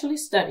are actually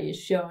studies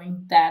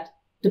showing that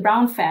the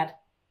brown fat,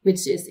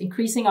 which is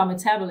increasing our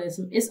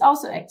metabolism, is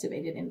also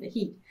activated in the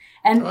heat.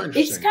 And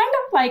it's kind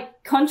of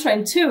like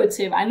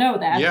counterintuitive. I know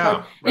that.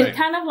 Yeah, but it's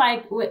kind of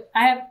like,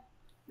 I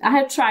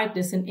have tried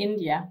this in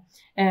India.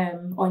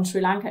 Or in Sri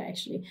Lanka,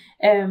 actually.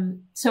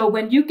 So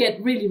when you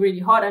get really, really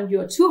hot and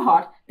you're too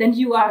hot, then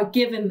you are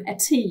given a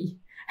tea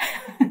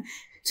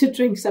to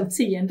drink some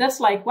tea. And that's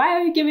like, why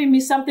are you giving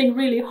me something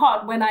really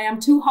hot when I am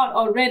too hot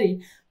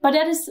already? But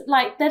that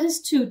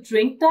is to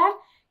drink that,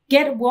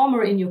 get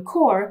warmer in your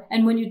core.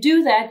 And when you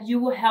do that, you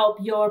will help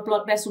your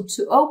blood vessel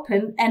to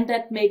open, and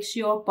that makes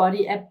your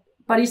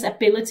body's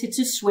ability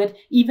to sweat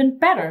even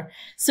better.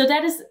 So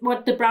that is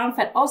what the brown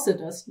fat also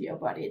does to your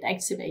body. It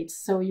activates.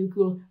 So you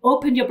will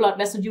open your blood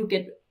vessel, you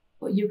can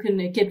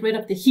get rid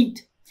of the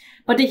heat.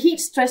 But the heat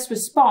stress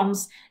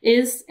response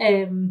is,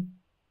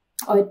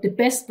 or the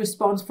best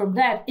response from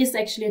that is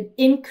actually an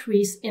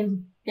increase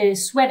in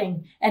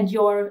sweating and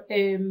your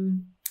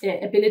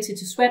ability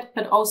to sweat,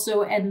 but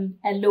also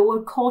a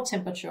lower core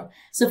temperature.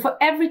 So for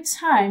every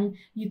time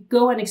you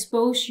go and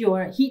expose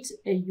your heat,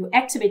 you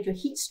activate your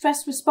heat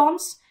stress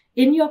response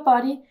in your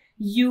body,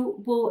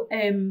 you will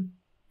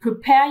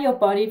prepare your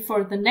body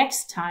for the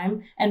next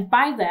time. And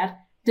by that,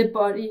 the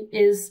body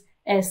is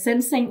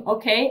sensing,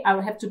 okay, I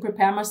will have to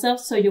prepare myself.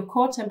 So your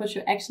core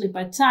temperature actually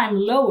by time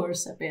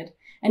lowers a bit.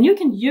 And you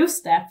can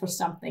use that for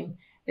something.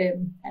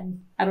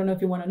 And I don't know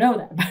if you want to know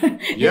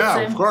that. Yeah,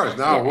 of course.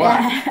 Now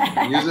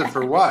what? Use it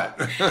for what?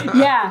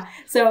 Yeah.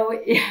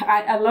 So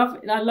I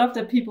love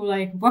that people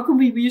like, what can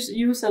we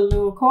use a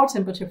lower core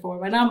temperature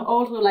for? And I'm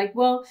also like,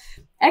 well,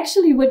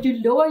 actually, when you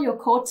lower your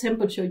core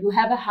temperature, you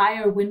have a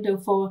higher window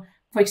for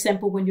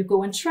example, when you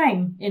go and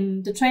train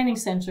in the training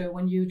center,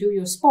 when you do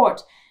your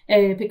sport,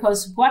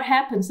 because what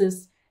happens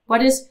is,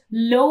 what is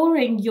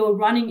lowering your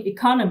running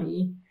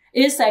economy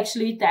is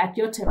actually that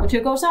your temperature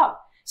goes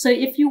up. So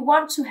if you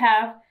want to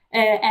have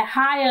a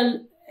higher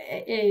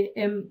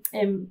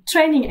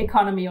training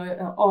economy,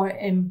 or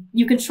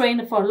you can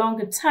train for a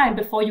longer time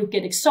before you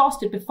get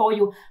exhausted, before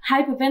you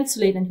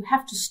hyperventilate and you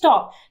have to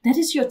stop, that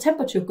is your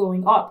temperature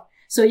going up.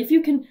 So if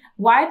you can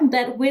widen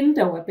that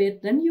window a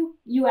bit, then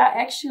you are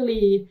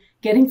actually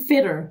getting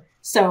fitter.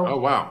 So oh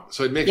wow!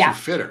 So it makes you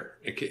fitter.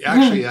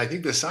 Actually, I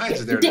think the science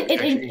is there.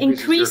 It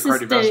increases your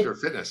cardiovascular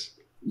fitness.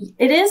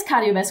 It is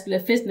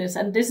cardiovascular fitness,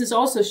 and this is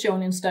also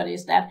shown in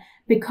studies that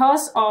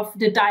because of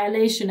the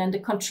dilation and the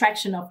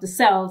contraction of the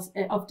cells,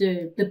 of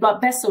the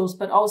blood vessels,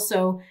 but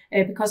also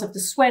because of the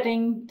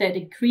sweating that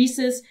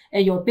increases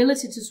your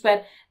ability to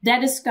sweat,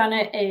 that is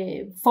gonna,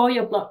 for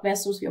your blood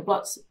vessels, your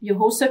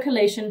whole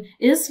circulation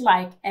is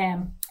like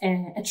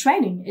a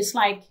training. It's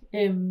like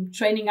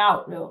training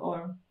out,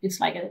 or it's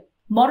like a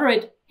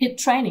moderate HIIT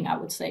training, I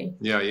would say.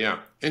 Yeah.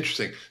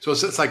 Interesting. So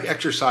it's like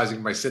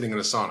exercising by sitting in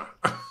a sauna.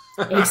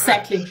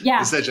 Exactly.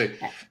 Yeah. Essentially.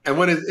 And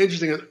what is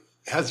interesting, it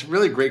has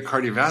really great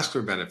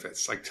cardiovascular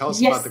benefits. Like, tell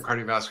us about the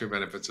cardiovascular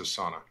benefits of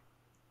sauna.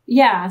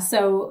 Yeah.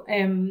 So,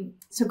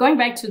 so going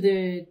back to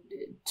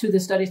the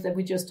studies that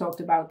we just talked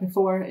about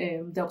before,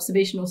 the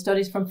observational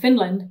studies from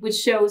Finland, which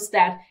shows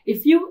that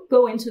if you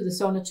go into the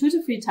sauna 2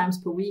 to 3 times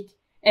per week,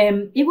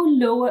 it will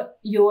lower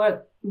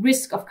your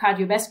risk of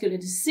cardiovascular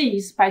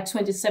disease by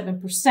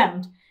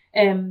 27%.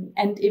 And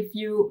if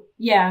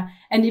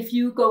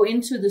you go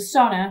into the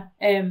sauna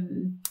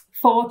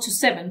 4 to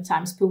 7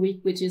 times per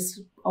week, which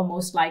is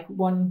almost like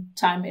 1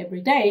 time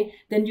every day,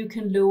 then you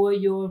can lower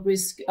your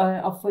risk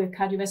of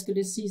cardiovascular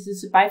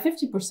diseases by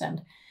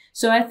 50%.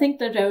 So I think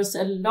that there's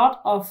a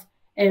lot of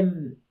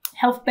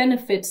health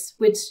benefits,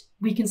 which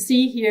we can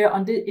see here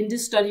in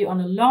this study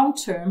on a long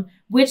term,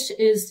 which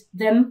is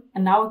then,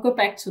 and now I'll go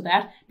back to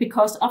that,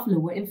 because of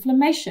lower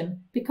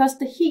inflammation, because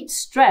the heat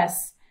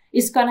stress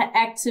is going to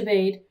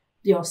activate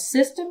your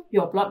system,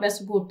 your blood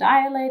vessel will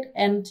dilate,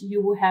 and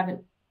you will have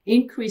an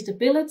increased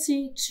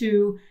ability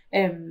to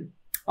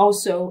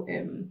also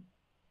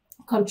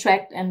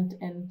contract and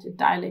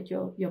dilate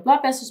your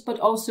blood vessels, but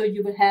also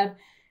you will have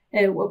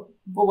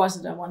what was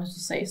it I wanted to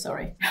say?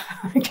 Sorry.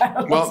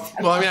 Well,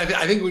 I mean,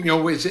 I think,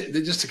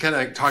 just to kind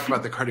of talk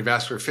about the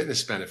cardiovascular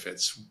fitness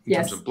benefits in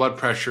terms of blood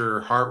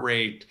pressure, heart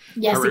rate,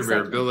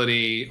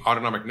 variability,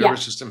 autonomic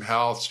nervous system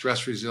health,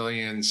 stress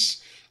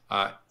resilience,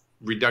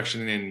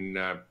 reduction in,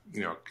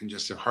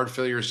 congestive heart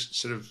failure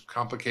sort of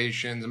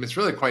complications. I mean, it's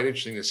really quite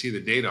interesting to see the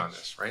data on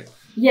this, right?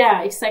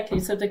 Yeah, exactly.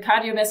 So the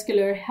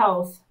cardiovascular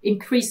health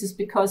increases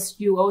because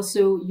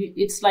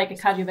it's like a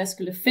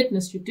cardiovascular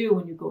fitness you do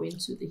when you go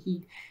into the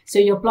heat. So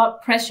your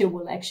blood pressure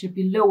will actually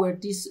be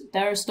lowered.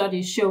 There are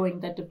studies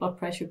showing that the blood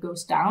pressure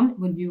goes down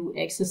when you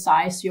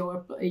exercise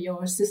your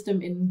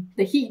system in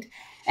the heat,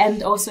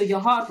 and also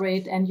your heart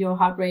rate and your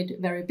heart rate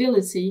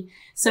variability.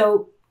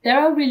 So there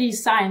are really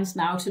science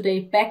now today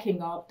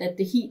backing up that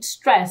the heat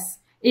stress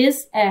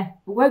is a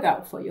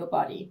workout for your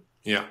body.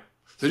 Yeah.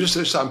 So just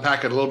to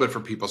unpack it a little bit for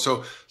people.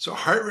 So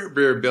heart rate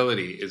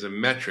variability is a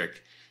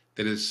metric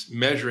that is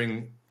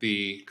measuring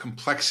the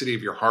complexity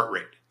of your heart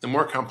rate. The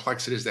more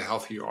complex it is, the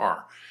healthier you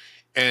are.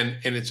 And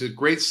it's a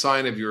great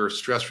sign of your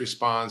stress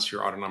response,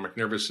 your autonomic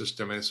nervous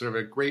system, and it's sort of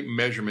a great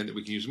measurement that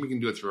we can use. And we can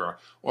do it through our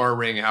Oura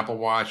Ring, Apple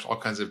Watch, all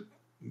kinds of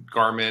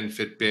Garmin,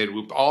 Fitbit.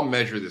 We all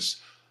measure this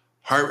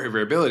heart rate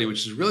variability,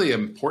 which is really an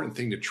important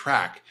thing to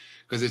track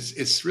because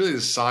it's really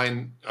the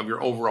sign of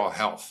your overall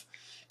health.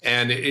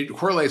 And it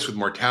correlates with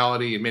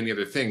mortality and many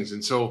other things.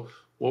 And so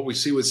what we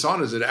see with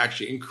sauna is it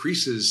actually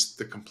increases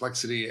the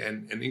complexity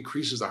and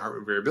increases the heart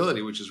rate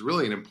variability, which is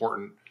really an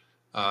important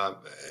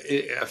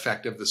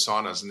effect of the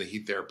saunas and the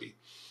heat therapy.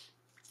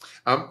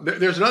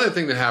 There's another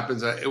thing that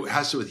happens. It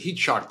has to do with heat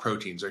shock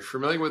proteins. Are you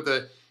familiar with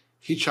the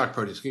heat shock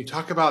proteins? Can you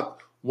talk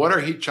about what are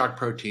heat shock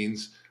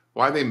proteins,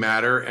 why they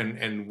matter,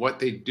 and what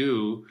they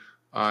do,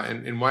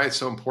 and why it's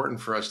so important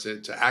for us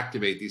to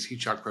activate these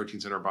heat shock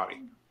proteins in our body?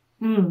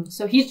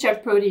 So heat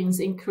shock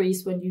proteins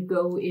increase when you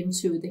go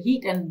into the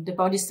heat, and the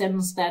body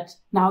senses that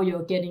now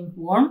you're getting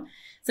warm.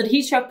 So the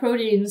heat shock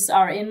proteins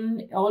are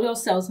in all your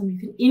cells, and you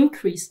can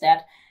increase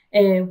that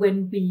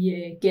when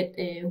we get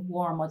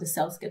warm, or the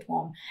cells get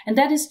warm. And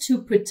that is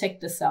to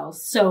protect the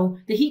cells. So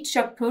the heat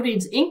shock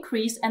proteins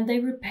increase and they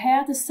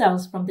repair the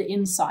cells from the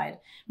inside,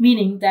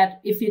 meaning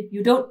that if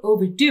you don't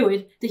overdo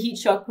it, the heat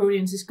shock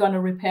proteins is going to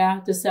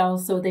repair the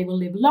cells so they will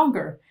live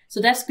longer. So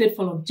that's good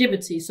for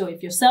longevity. So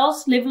if your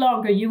cells live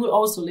longer, you will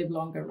also live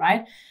longer,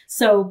 right?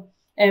 So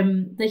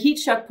the heat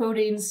shock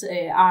proteins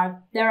there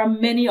are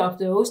many of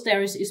those.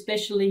 There is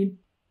especially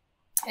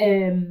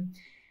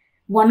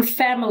one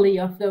family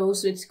of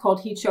those. It's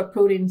called heat shock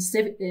protein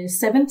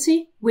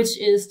 70, which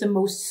is the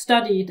most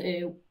studied.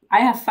 I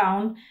have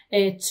found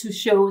to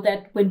show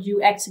that when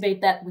you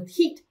activate that with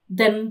heat,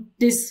 then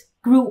this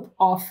group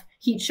of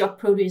heat shock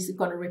proteins is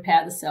going to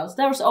repair the cells.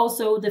 There's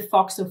also the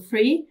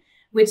FOXO3,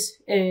 which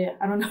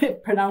I don't know if I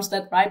pronounced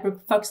that right,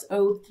 but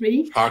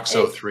FOXO3.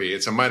 FOXO3,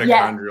 it's a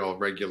mitochondrial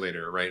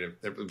regulator, right?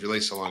 It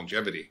relates to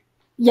longevity.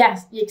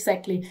 Yes,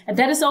 exactly. And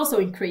that is also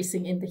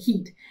increasing in the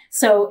heat.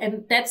 So,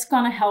 and that's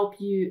going to help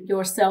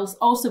your cells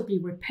also be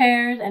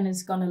repaired, and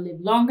it's going to live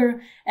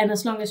longer. And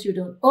as long as you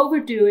don't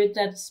overdo it,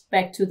 that's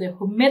back to the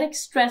hormetic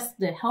stress,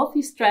 the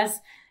healthy stress,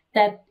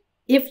 that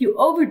if you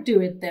overdo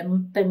it,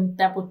 then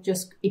that would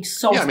just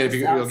exhaust. Yeah, I mean, if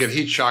you'll get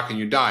heat shock and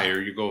you die,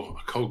 or you go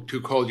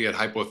too cold, you get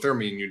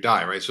hypothermia and you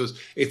die, right? So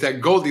it's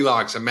that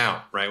Goldilocks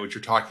amount, right? What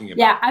you're talking about.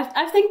 Yeah,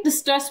 I think the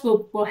stress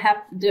will have,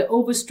 the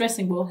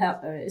overstressing will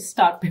have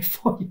start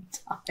before you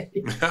die.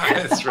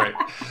 That's right.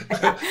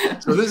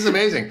 So this is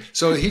amazing.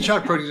 So heat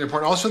shock proteins are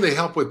important. Also, they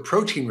help with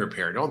protein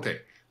repair, don't they?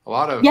 A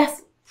lot of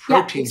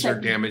proteins are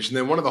damaged. And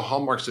then one of the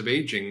hallmarks of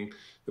aging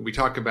that we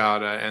talk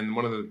about, and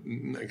one of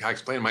the, I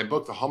explain in my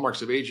book, the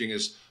hallmarks of aging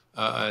is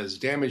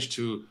damage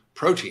to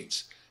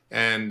proteins,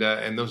 and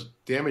those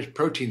damaged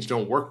proteins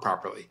don't work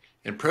properly.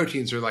 And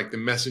proteins are like the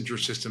messenger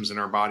systems in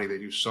our body. They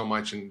do so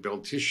much and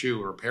build tissue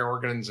or repair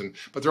organs,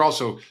 but they're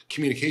also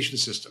communication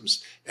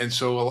systems. And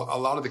so a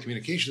lot of the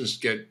communications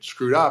get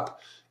screwed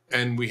up,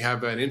 and we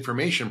have an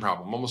information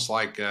problem, almost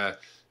like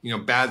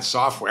bad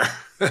software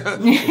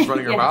is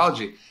running our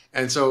biology.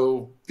 And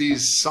so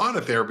these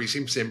sauna therapy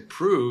seems to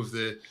improve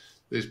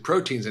these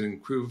proteins and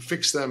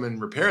fix them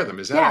and repair them.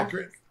 Is that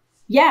accurate?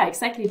 Yeah,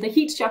 exactly. The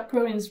heat shock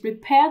proteins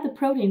repair the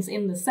proteins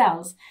in the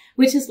cells,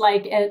 which is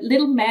like a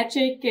little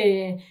magic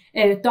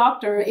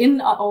doctor in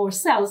our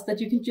cells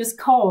that you can just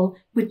call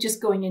with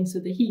just going into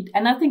the heat.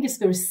 And I think it's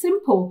very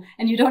simple,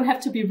 and you don't have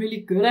to be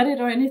really good at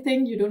it or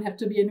anything. You don't have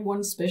to be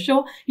anyone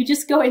special. You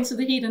just go into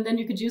the heat, and then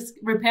you could just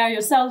repair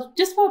yourself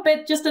just for a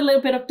bit, just a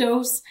little bit of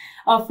dose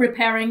of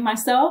repairing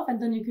myself,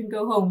 and then you can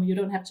go home. You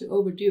don't have to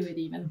overdo it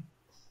even.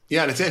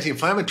 Yeah, and it's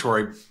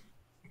anti-inflammatory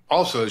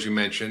also, as you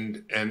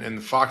mentioned, and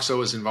the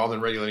FOXO is involved in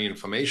regulating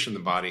inflammation in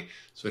the body,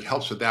 so it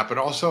helps with that. But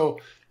also,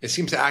 it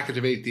seems to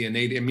activate the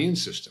innate immune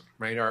system,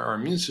 right? Our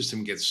immune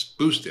system gets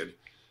boosted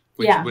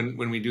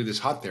when we do this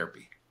hot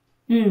therapy.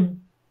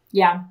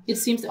 Yeah, it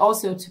seems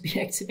also to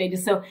be activated.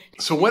 So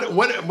what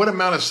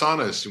amount of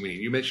saunas do we need?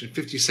 You mentioned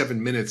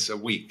 57 minutes a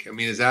week. I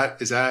mean, is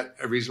that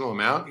a reasonable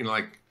amount?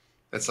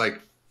 That's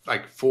like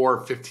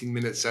 4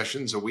 15-minute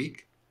sessions a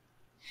week.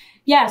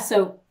 Yeah,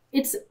 so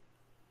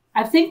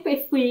I think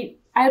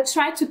I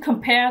tried to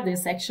compare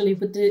this actually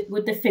with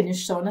the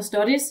Finnish sauna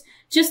studies,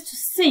 just to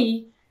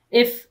see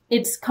if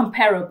it's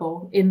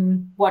comparable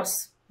in what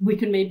we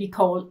can maybe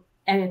call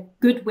a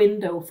good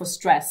window for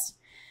stress.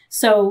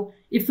 So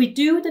if we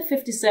do the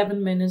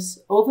 57 minutes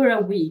over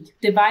a week,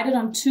 divided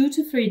on 2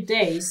 to 3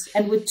 days,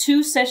 and with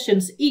 2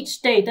 sessions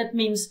each day, that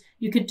means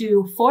you could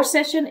do 4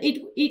 sessions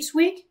each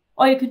week,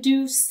 or you could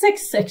do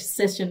 6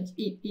 sessions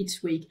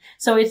each week.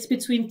 So it's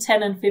between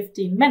 10 and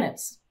 15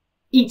 minutes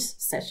each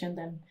session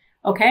then.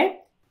 Okay?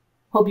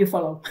 Hope you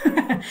follow.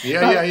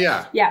 Yeah.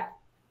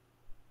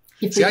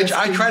 See,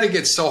 I try to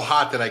get so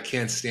hot that I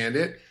can't stand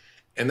it.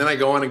 And then I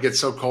go on and get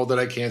so cold that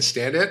I can't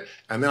stand it.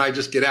 And then I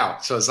just get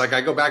out. So it's like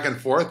I go back and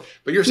forth.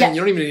 But you're saying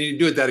you don't even need to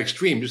do it that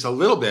extreme. Just a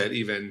little bit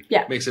even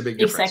makes a big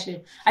difference.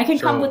 Exactly. I can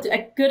come with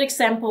a good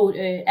example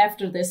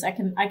after this. I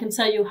can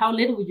tell you how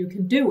little you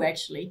can do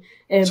actually.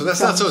 So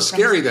that's not so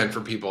scary then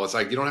for people. It's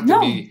like you don't have to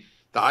be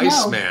the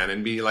Iceman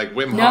and be like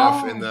Wim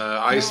Hof in the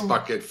ice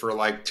bucket for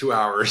like 2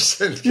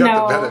 hours and get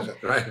the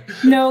benefit, right?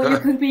 No, you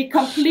can be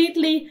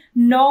completely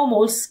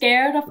normal,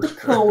 scared of the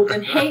cold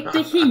and hate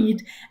the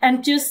heat,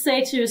 and just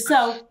say to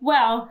yourself,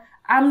 well,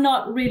 I'm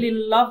not really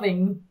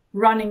loving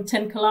running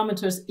 10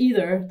 kilometers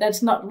either.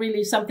 That's not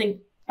really something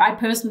I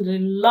personally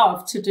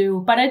love to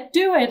do, but I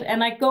do it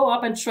and I go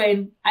up and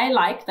train. I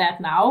like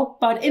that now,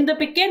 but in the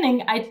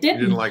beginning I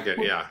didn't. You didn't like it,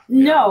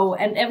 No,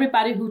 and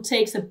everybody who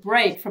takes a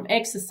break from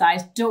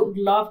exercise don't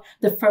love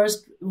the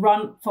first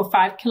run for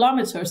 5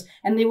 kilometers,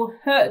 and they will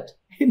hurt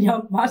in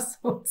your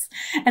muscles.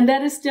 And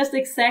that is just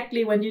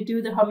exactly when you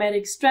do the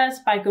hormetic stress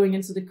by going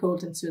into the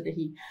cold and to the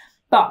heat.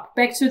 But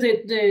back to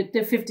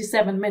the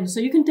 57 minutes. So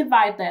you can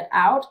divide that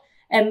out,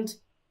 and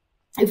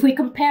if we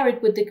compare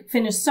it with the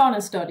Finnish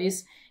sauna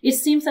studies, it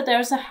seems that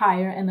there's a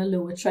higher and a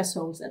lower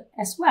threshold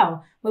as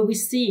well, where we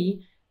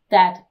see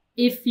that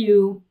if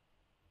you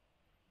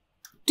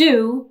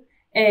do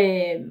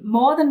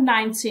more than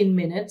 19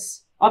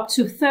 minutes, up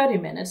to 30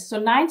 minutes, so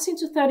 19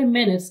 to 30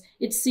 minutes,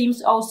 it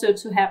seems also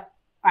to have,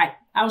 I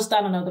will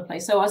start another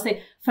place. So I'll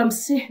say from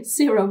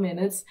 0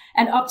 minutes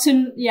and up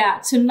to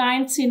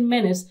 19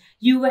 minutes,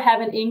 you will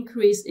have an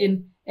increase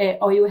in,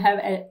 or you will have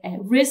a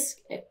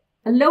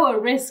lower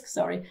risk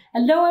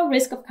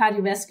of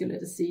cardiovascular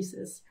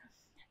diseases.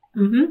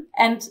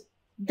 And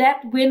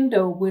that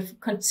window will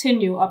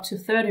continue up to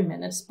 30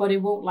 minutes, but it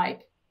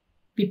won't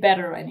be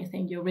better or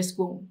anything. Your risk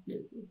won't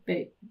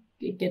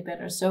get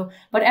better. So,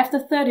 but after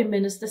 30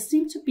 minutes, there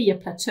seems to be a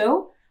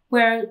plateau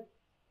where,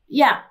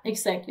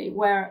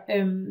 where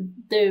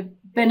the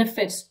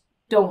benefits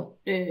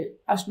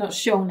are not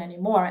shown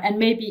anymore, and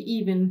maybe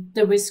even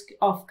the risk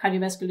of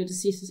cardiovascular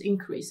diseases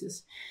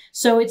increases.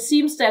 So it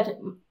seems that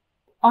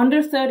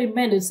under 30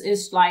 minutes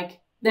is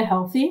like the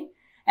healthy.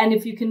 And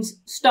if you can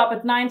stop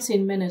at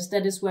 19 minutes,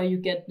 that is where you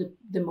get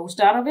the most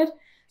out of it.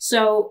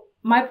 So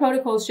my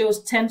protocol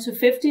shows 10 to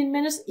 15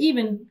 minutes,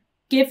 even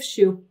gives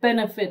you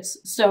benefits.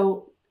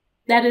 So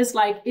that is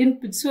like in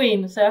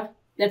between. So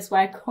that's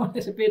why I call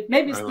it a bit,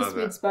 maybe it's the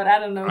sweet spot. I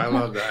don't know. I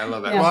love that.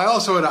 Yeah. Well, I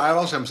also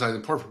emphasize it's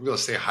important for people to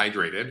stay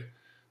hydrated.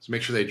 So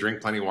make sure they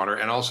drink plenty of water.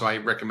 And also I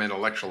recommend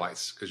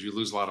electrolytes because you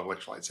lose a lot of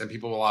electrolytes. And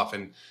people will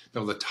often be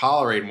able to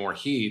tolerate more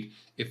heat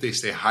if they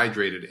stay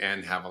hydrated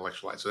and have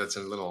electrolytes. So that's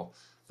a little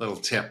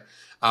tip.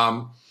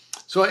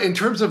 So in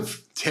terms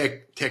of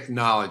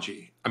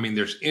technology, I mean,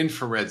 there's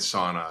infrared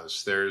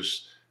saunas,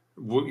 there's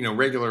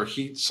regular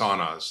heat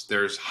saunas,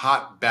 there's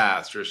hot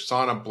baths, there's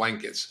sauna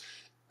blankets.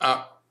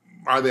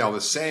 Are they all the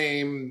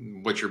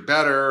same? Which are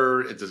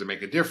better? Does it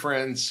make a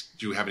difference?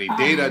 Do you have any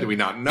data? Do we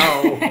not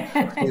know?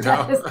 I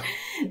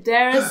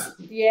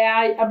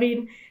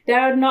mean,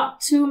 there are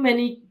not too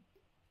many.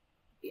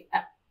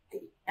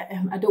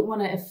 I don't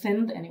want to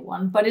offend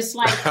anyone, but it's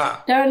like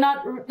there are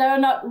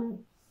not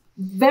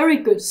very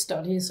good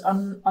studies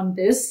on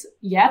this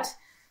yet.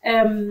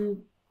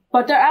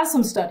 But there are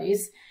some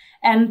studies,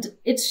 and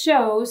it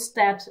shows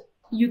that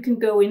you can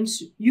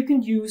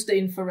use the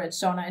infrared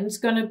sauna, and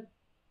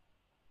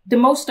the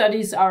most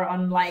studies are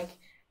on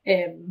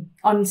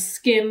on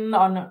skin,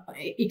 on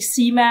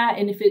eczema,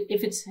 and if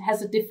it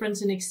has a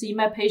difference in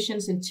eczema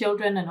patients, in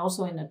children, and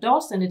also in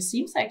adults, and it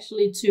seems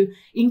actually to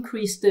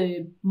increase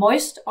the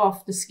moisture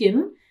of the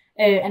skin,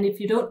 and if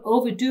you don't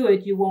overdo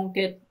it, you won't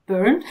get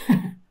burned.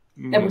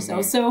 That was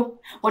also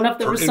one of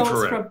the results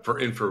for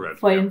infrared.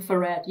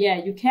 Infrared,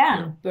 yeah, you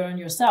can burn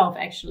yourself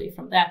actually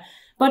from that.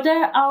 But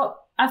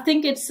I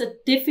think it's a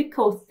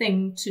difficult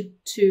thing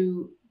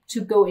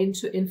to go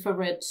into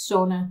infrared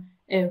sauna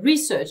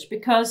research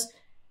because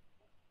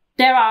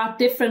there are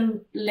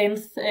different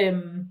lengths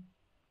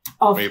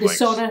of the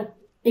sauna.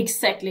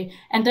 Exactly.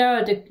 And there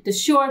are the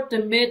short, the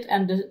mid,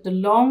 and the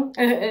long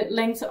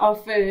length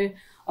of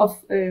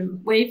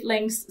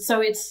wavelengths.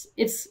 So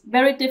it's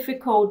very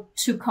difficult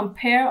to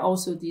compare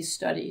also these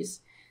studies.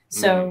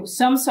 So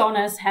some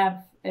saunas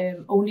have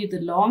only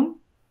the long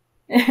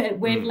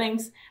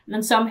wavelengths,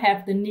 and some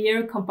have the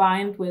near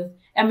combined with.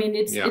 I mean,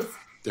 it's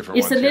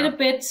a little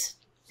bit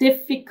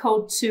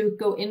difficult to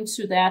go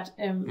into that.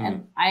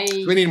 And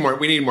so we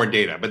need more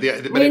data, but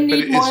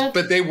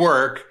they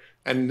work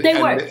and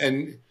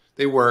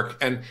they work.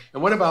 And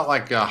what about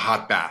like a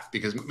hot bath?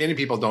 Because many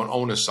people don't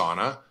own a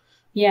sauna.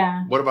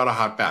 Yeah. What about a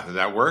hot bath? Does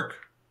that work?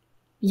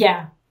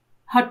 Yeah.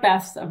 Hot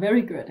baths are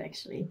very good,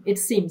 actually, it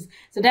seems.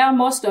 So there are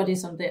more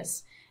studies on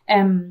this.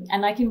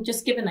 And I can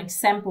just give an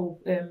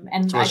example.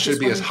 So it should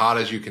be as hot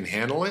as you can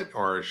handle it,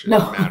 or should it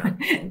matter?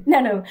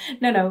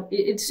 No,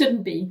 it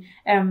shouldn't be.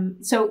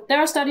 So there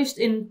are studies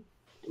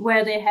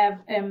where they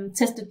have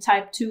tested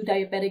type 2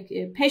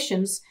 diabetic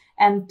patients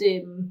and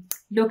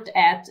looked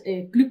at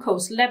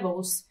glucose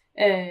levels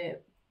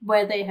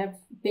where they have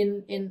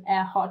been in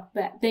a hot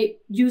bath. They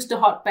used a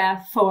hot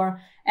bath for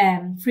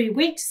 3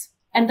 weeks.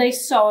 And they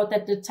saw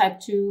that the type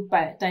 2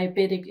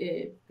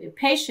 diabetic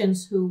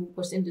patients who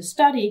was in the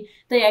study,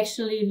 they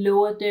actually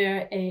lowered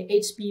their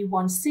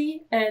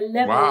HbA1c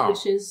level,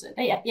 which is,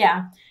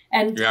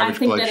 And your average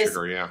blood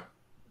sugar,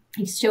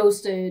 it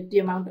shows the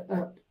amount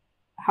of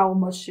how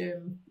much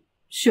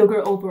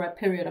sugar over a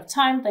period of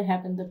time they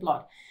have in the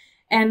blood.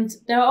 And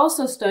there are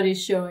also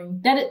studies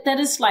showing that that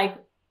is like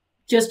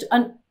just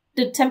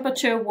the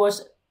temperature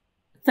was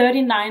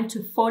 39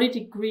 to 40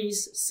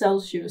 degrees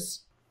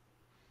Celsius.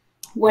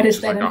 What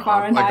is that in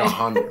Fahrenheit?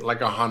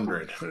 Like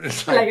 100.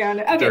 It's like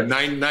 100. Okay. They're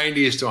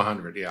 90s to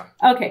 100, yeah.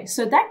 Okay,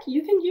 so that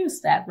you can use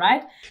that,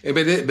 right?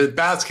 But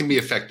baths can be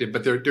effective,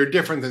 but they're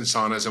different than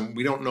saunas, and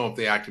we don't know if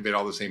they activate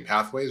all the same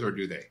pathways, or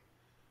do they?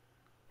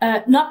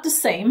 Not the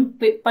same,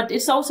 but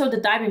it's also the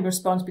diving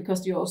response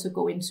because you also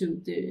go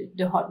into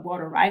the hot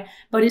water, right?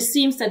 But it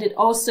seems that it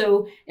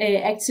also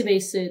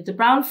activates the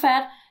brown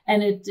fat,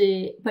 and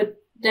but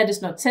that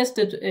is not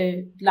tested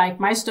like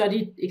my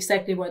study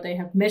exactly where they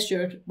have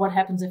measured what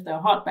happens if they're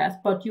a hot bath,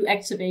 but you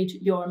activate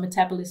your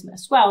metabolism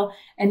as well.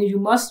 And you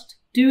must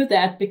do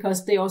that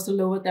because they also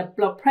lower their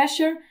blood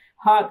pressure,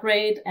 heart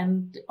rate,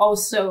 and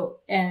also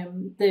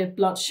the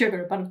blood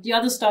sugar. But the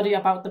other study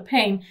about the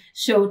pain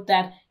showed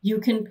that you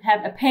can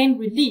have a pain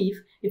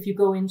relief if you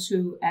go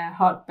into a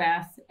hot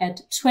bath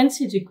at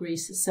 20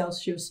 degrees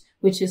Celsius,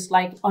 which is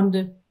like on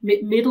the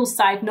middle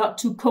side, not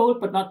too cold,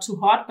 but not too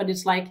hot, but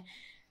it's like,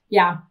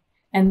 yeah.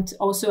 And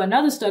also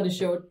another study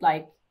showed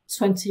like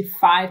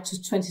 25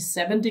 to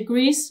 27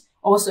 degrees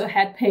also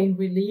had pain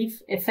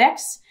relief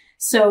effects.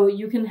 So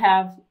you can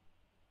have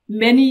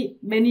many,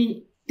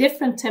 many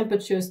different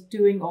temperatures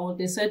doing all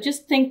this. So I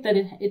just think that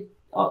it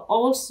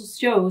also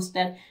shows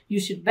that you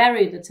should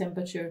vary the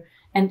temperature,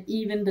 and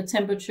even the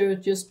temperature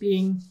just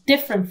being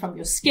different from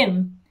your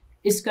skin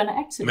is going to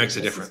activate. Makes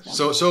a difference.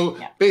 So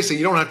basically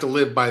you don't have to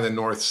live by the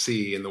North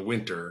Sea in the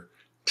winter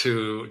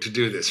to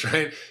do this,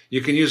 right? You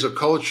can use a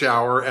cold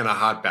shower and a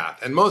hot bath.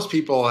 And most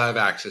people have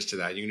access to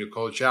that. You can do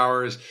cold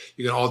showers.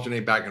 You can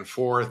alternate back and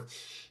forth.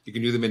 You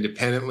can do them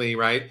independently,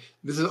 right?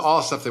 This is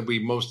all stuff that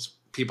most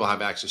people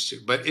have access to.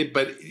 But do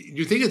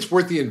you think it's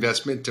worth the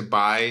investment to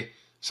buy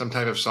some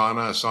type of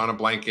sauna, a sauna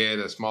blanket,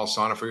 a small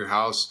sauna for your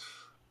house,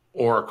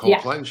 or a cold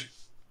plunge?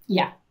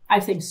 Yeah, I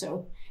think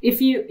so.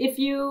 If you're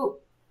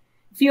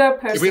a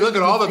person, if we look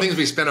at all the things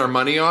we spend our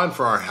money on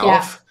for our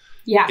health,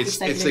 yeah, it's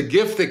a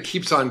gift that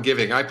keeps on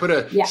giving. I put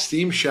a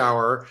steam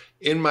shower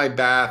in my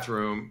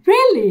bathroom.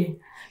 Really?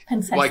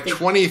 Fantastic. Like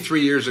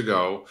 23 years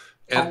ago.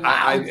 And oh,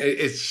 wow.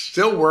 It's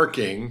still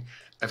working.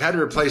 I've had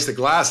to replace the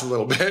glass a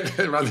little bit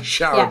around the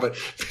shower, but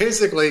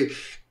basically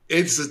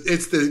it's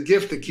the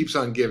gift that keeps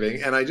on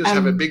giving. And I just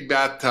have a big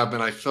bathtub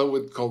and I fill it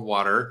with cold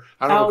water.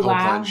 I don't have a cold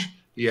plunge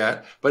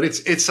yet, but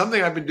it's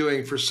something I've been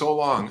doing for so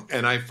long.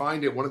 And I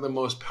find it one of the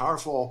most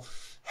powerful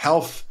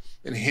health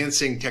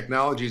enhancing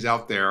technologies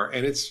out there.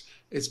 And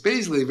it's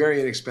basically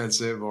very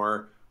inexpensive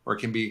or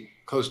can be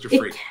close to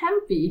free.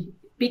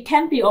 It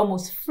can be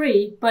almost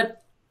free,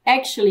 but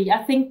actually,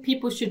 I think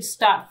people should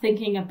start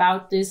thinking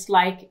about this,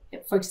 like,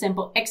 for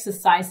example,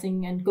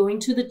 exercising and going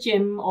to the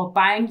gym or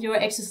buying your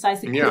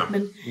exercise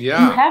equipment.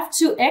 Yeah. You have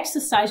to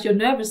exercise your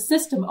nervous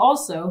system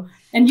also.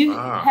 And you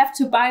have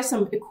to buy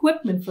some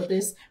equipment for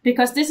this,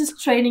 because this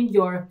is training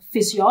your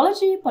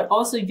physiology, but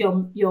also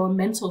your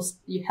mental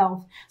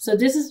health. So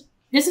this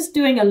is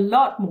doing a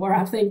lot more,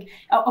 I think.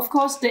 Of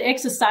course, the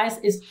exercise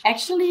is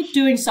actually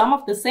doing some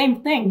of the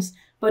same things,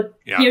 but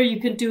here you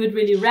can do it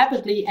really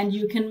rapidly and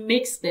you can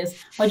mix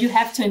this, but you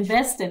have to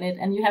invest in it,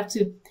 and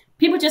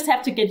people just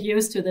have to get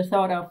used to the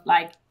thought of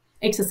like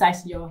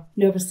exercising your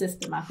nervous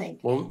system, I think.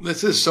 Well,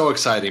 this is so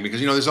exciting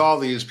because, there's all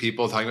these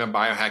people talking about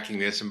biohacking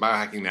this and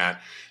biohacking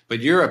that, but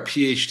you're a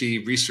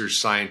PhD research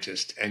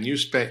scientist and you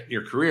spent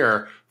your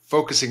career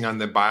focusing on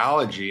the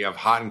biology of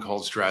hot and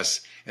cold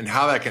stress and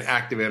how that can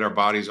activate our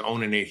body's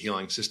own innate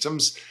healing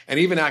systems and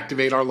even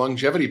activate our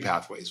longevity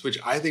pathways, which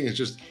I think is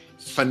just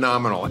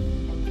phenomenal.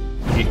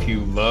 If you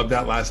love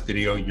that last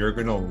video, you're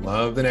going to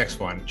love the next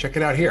one. Check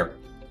it out here.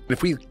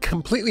 If we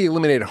completely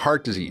eliminated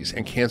heart disease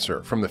and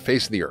cancer from the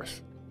face of the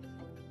earth,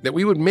 that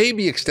we would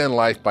maybe extend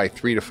life by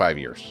 3 to 5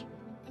 years,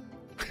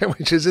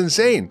 which is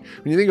insane.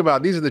 When you think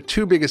about it, these are the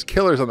two biggest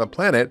killers on the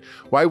planet.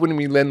 Why wouldn't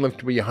we then live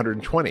to be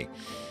 120?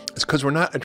 It's because we're not